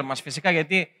ανθρώπους γύρω μας φυσικά,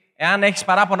 γιατί εάν έχεις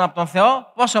παράπονο από τον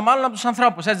Θεό, πόσο μάλλον από τους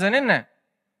ανθρώπους, έτσι δεν είναι?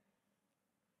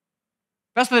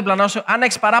 Πες στο διπλανό σου, αν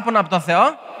έχεις παράπονο από τον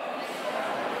Θεό,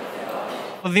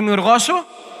 τον δημιουργό σου,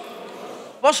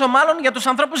 πόσο μάλλον για τους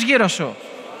ανθρώπους γύρω σου.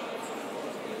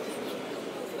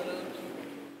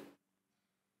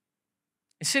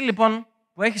 Εσύ λοιπόν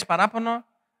που έχεις παράπονο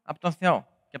από τον Θεό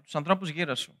και από τους ανθρώπους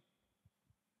γύρω σου,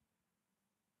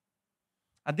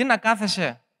 αντί να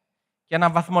κάθεσαι και να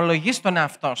βαθμολογείς τον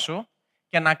εαυτό σου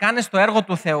και να κάνεις το έργο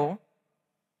του Θεού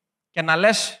και να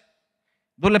λες,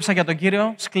 δούλεψα για τον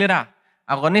Κύριο σκληρά,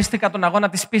 αγωνίστηκα τον αγώνα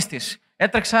της πίστης,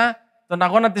 έτρεξα τον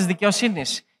αγώνα της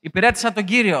δικαιοσύνης, υπηρέτησα τον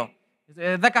Κύριο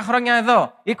 10 χρόνια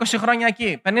εδώ, 20 χρόνια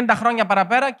εκεί, 50 χρόνια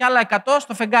παραπέρα και άλλα 100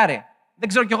 στο φεγγάρι. Δεν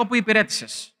ξέρω κι εγώ που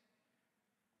υπηρέτησες.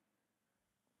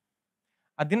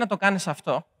 Αντί να το κάνεις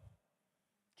αυτό,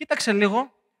 κοίταξε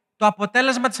λίγο το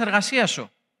αποτέλεσμα της εργασίας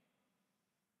σου.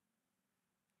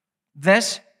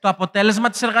 Δες το αποτέλεσμα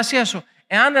της εργασίας σου.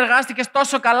 Εάν εργάστηκες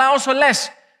τόσο καλά όσο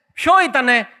λες, ποιο ήταν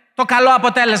το καλό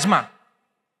αποτέλεσμα?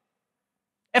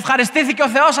 Ευχαριστήθηκε ο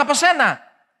Θεός από σένα,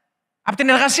 από την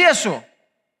εργασία σου?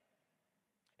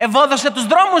 Ευόδωσε τους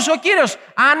δρόμους σου ο Κύριος?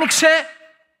 Άνοιξε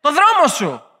το δρόμο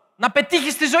σου να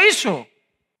πετύχεις τη ζωή σου?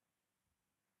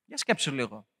 Για σκέψου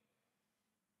λίγο.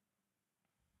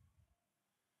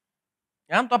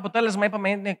 Εάν το αποτέλεσμα,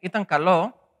 είπαμε, ήταν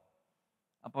καλό,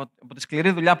 από τη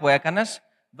σκληρή δουλειά που έκανες,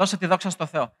 δώσε τη δόξα στο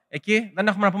Θεό. Εκεί δεν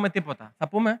έχουμε να πούμε τίποτα. Θα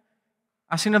πούμε,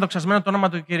 ας είναι δοξασμένο το όνομα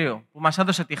του Κυρίου, που μας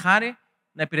έδωσε τη χάρη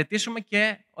να υπηρετήσουμε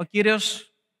και ο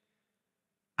Κύριος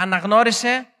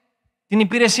αναγνώρισε την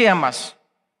υπηρεσία μας.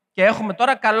 Και έχουμε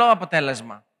τώρα καλό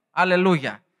αποτέλεσμα.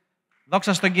 Αλληλούια.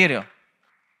 Δόξα στον Κύριο.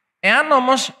 Εάν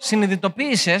όμως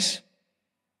συνειδητοποίησες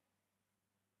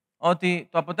ότι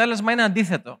το αποτέλεσμα είναι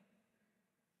αντίθετο,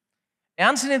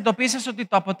 εάν συνειδητοποίησες ότι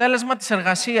το αποτέλεσμα της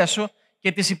εργασίας σου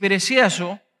και της υπηρεσίας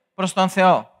σου προς τον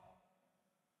Θεό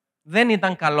δεν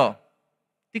ήταν καλό,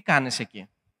 τι κάνεις εκεί?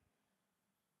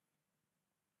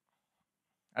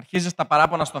 Αρχίζεις τα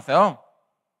παράπονα στον Θεό?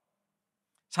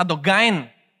 Σαν τον Κάιν,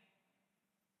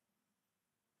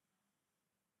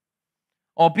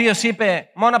 ο οποίος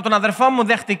είπε, μόνο από τον αδερφό μου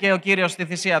δέχτηκε ο Κύριος τη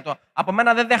θυσία του. Από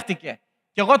μένα δεν δέχτηκε.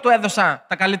 Και εγώ του έδωσα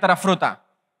τα καλύτερα φρούτα.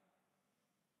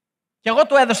 Και εγώ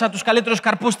του έδωσα τους καλύτερους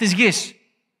καρπούς της γης,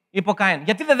 είπε ο Κάιν.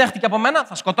 Γιατί δεν δέχτηκε από μένα?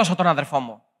 Θα σκοτώσω τον αδερφό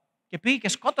μου. Και πήγε και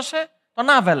σκότωσε τον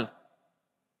Άβελ.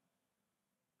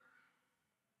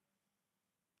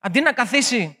 Αντί να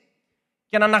καθίσει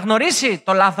και να αναγνωρίσει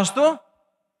το λάθος του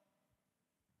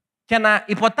και να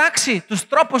υποτάξει τους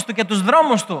τρόπους του και τους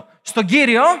δρόμους του στον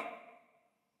Κύριο,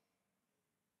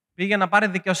 πήγε να πάρει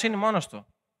δικαιοσύνη μόνος του.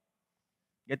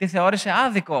 Γιατί θεώρησε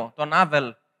άδικο τον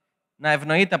Άβελ να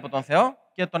ευνοείται από τον Θεό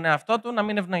και τον εαυτό του να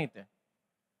μην ευνοείται.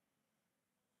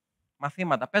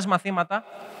 Μαθήματα. Πες μαθήματα.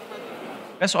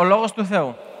 Πες ο Λόγος του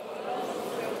Θεού.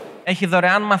 Έχει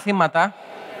δωρεάν μαθήματα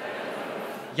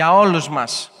για όλους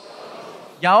μας.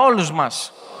 Για όλους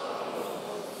μας.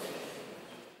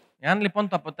 Εάν λοιπόν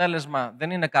το αποτέλεσμα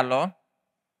δεν είναι καλό,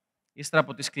 ύστερα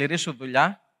από τη σκληρή σου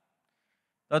δουλειά,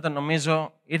 τότε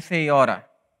νομίζω ήρθε η ώρα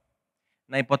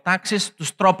να υποτάξεις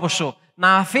τους τρόπους σου,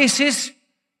 να αφήσεις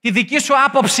τη δική σου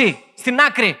άποψη στην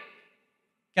άκρη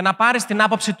και να πάρεις την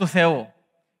άποψη του Θεού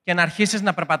και να αρχίσεις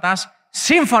να περπατάς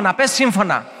σύμφωνα, πες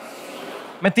σύμφωνα,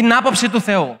 με την άποψη του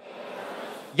Θεού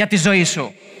για τη ζωή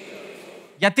σου.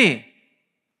 Γιατί?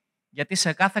 Γιατί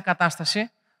σε κάθε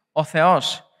κατάσταση ο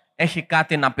Θεός έχει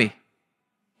κάτι να πει.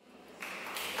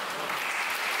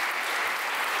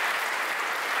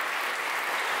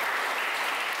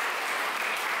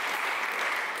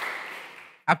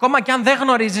 Ακόμα και αν δεν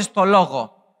γνωρίζεις το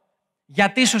λόγο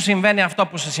γιατί σου συμβαίνει αυτό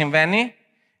που σου συμβαίνει,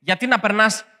 γιατί να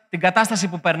περνάς την κατάσταση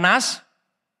που περνάς,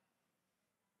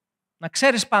 να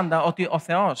ξέρεις πάντα ότι ο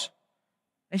Θεός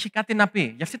έχει κάτι να πει.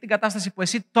 Για αυτή την κατάσταση που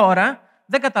εσύ τώρα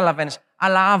δεν καταλαβαίνεις,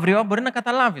 αλλά αύριο μπορεί να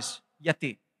καταλάβεις.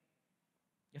 Γιατί?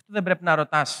 Γι' αυτό δεν πρέπει να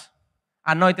ρωτάς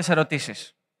ανόητες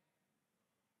ερωτήσεις.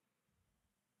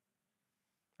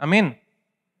 Αμήν.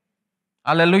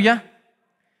 Αλληλούια.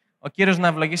 Ο Κύριος να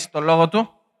ευλογήσει το λόγο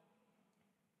Του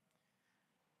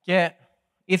και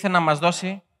ήθελε να μας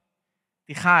δώσει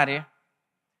τη χάρη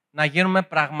να γίνουμε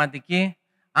πραγματικοί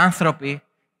άνθρωποι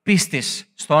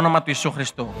πίστης στο όνομα του Ιησού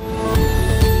Χριστού.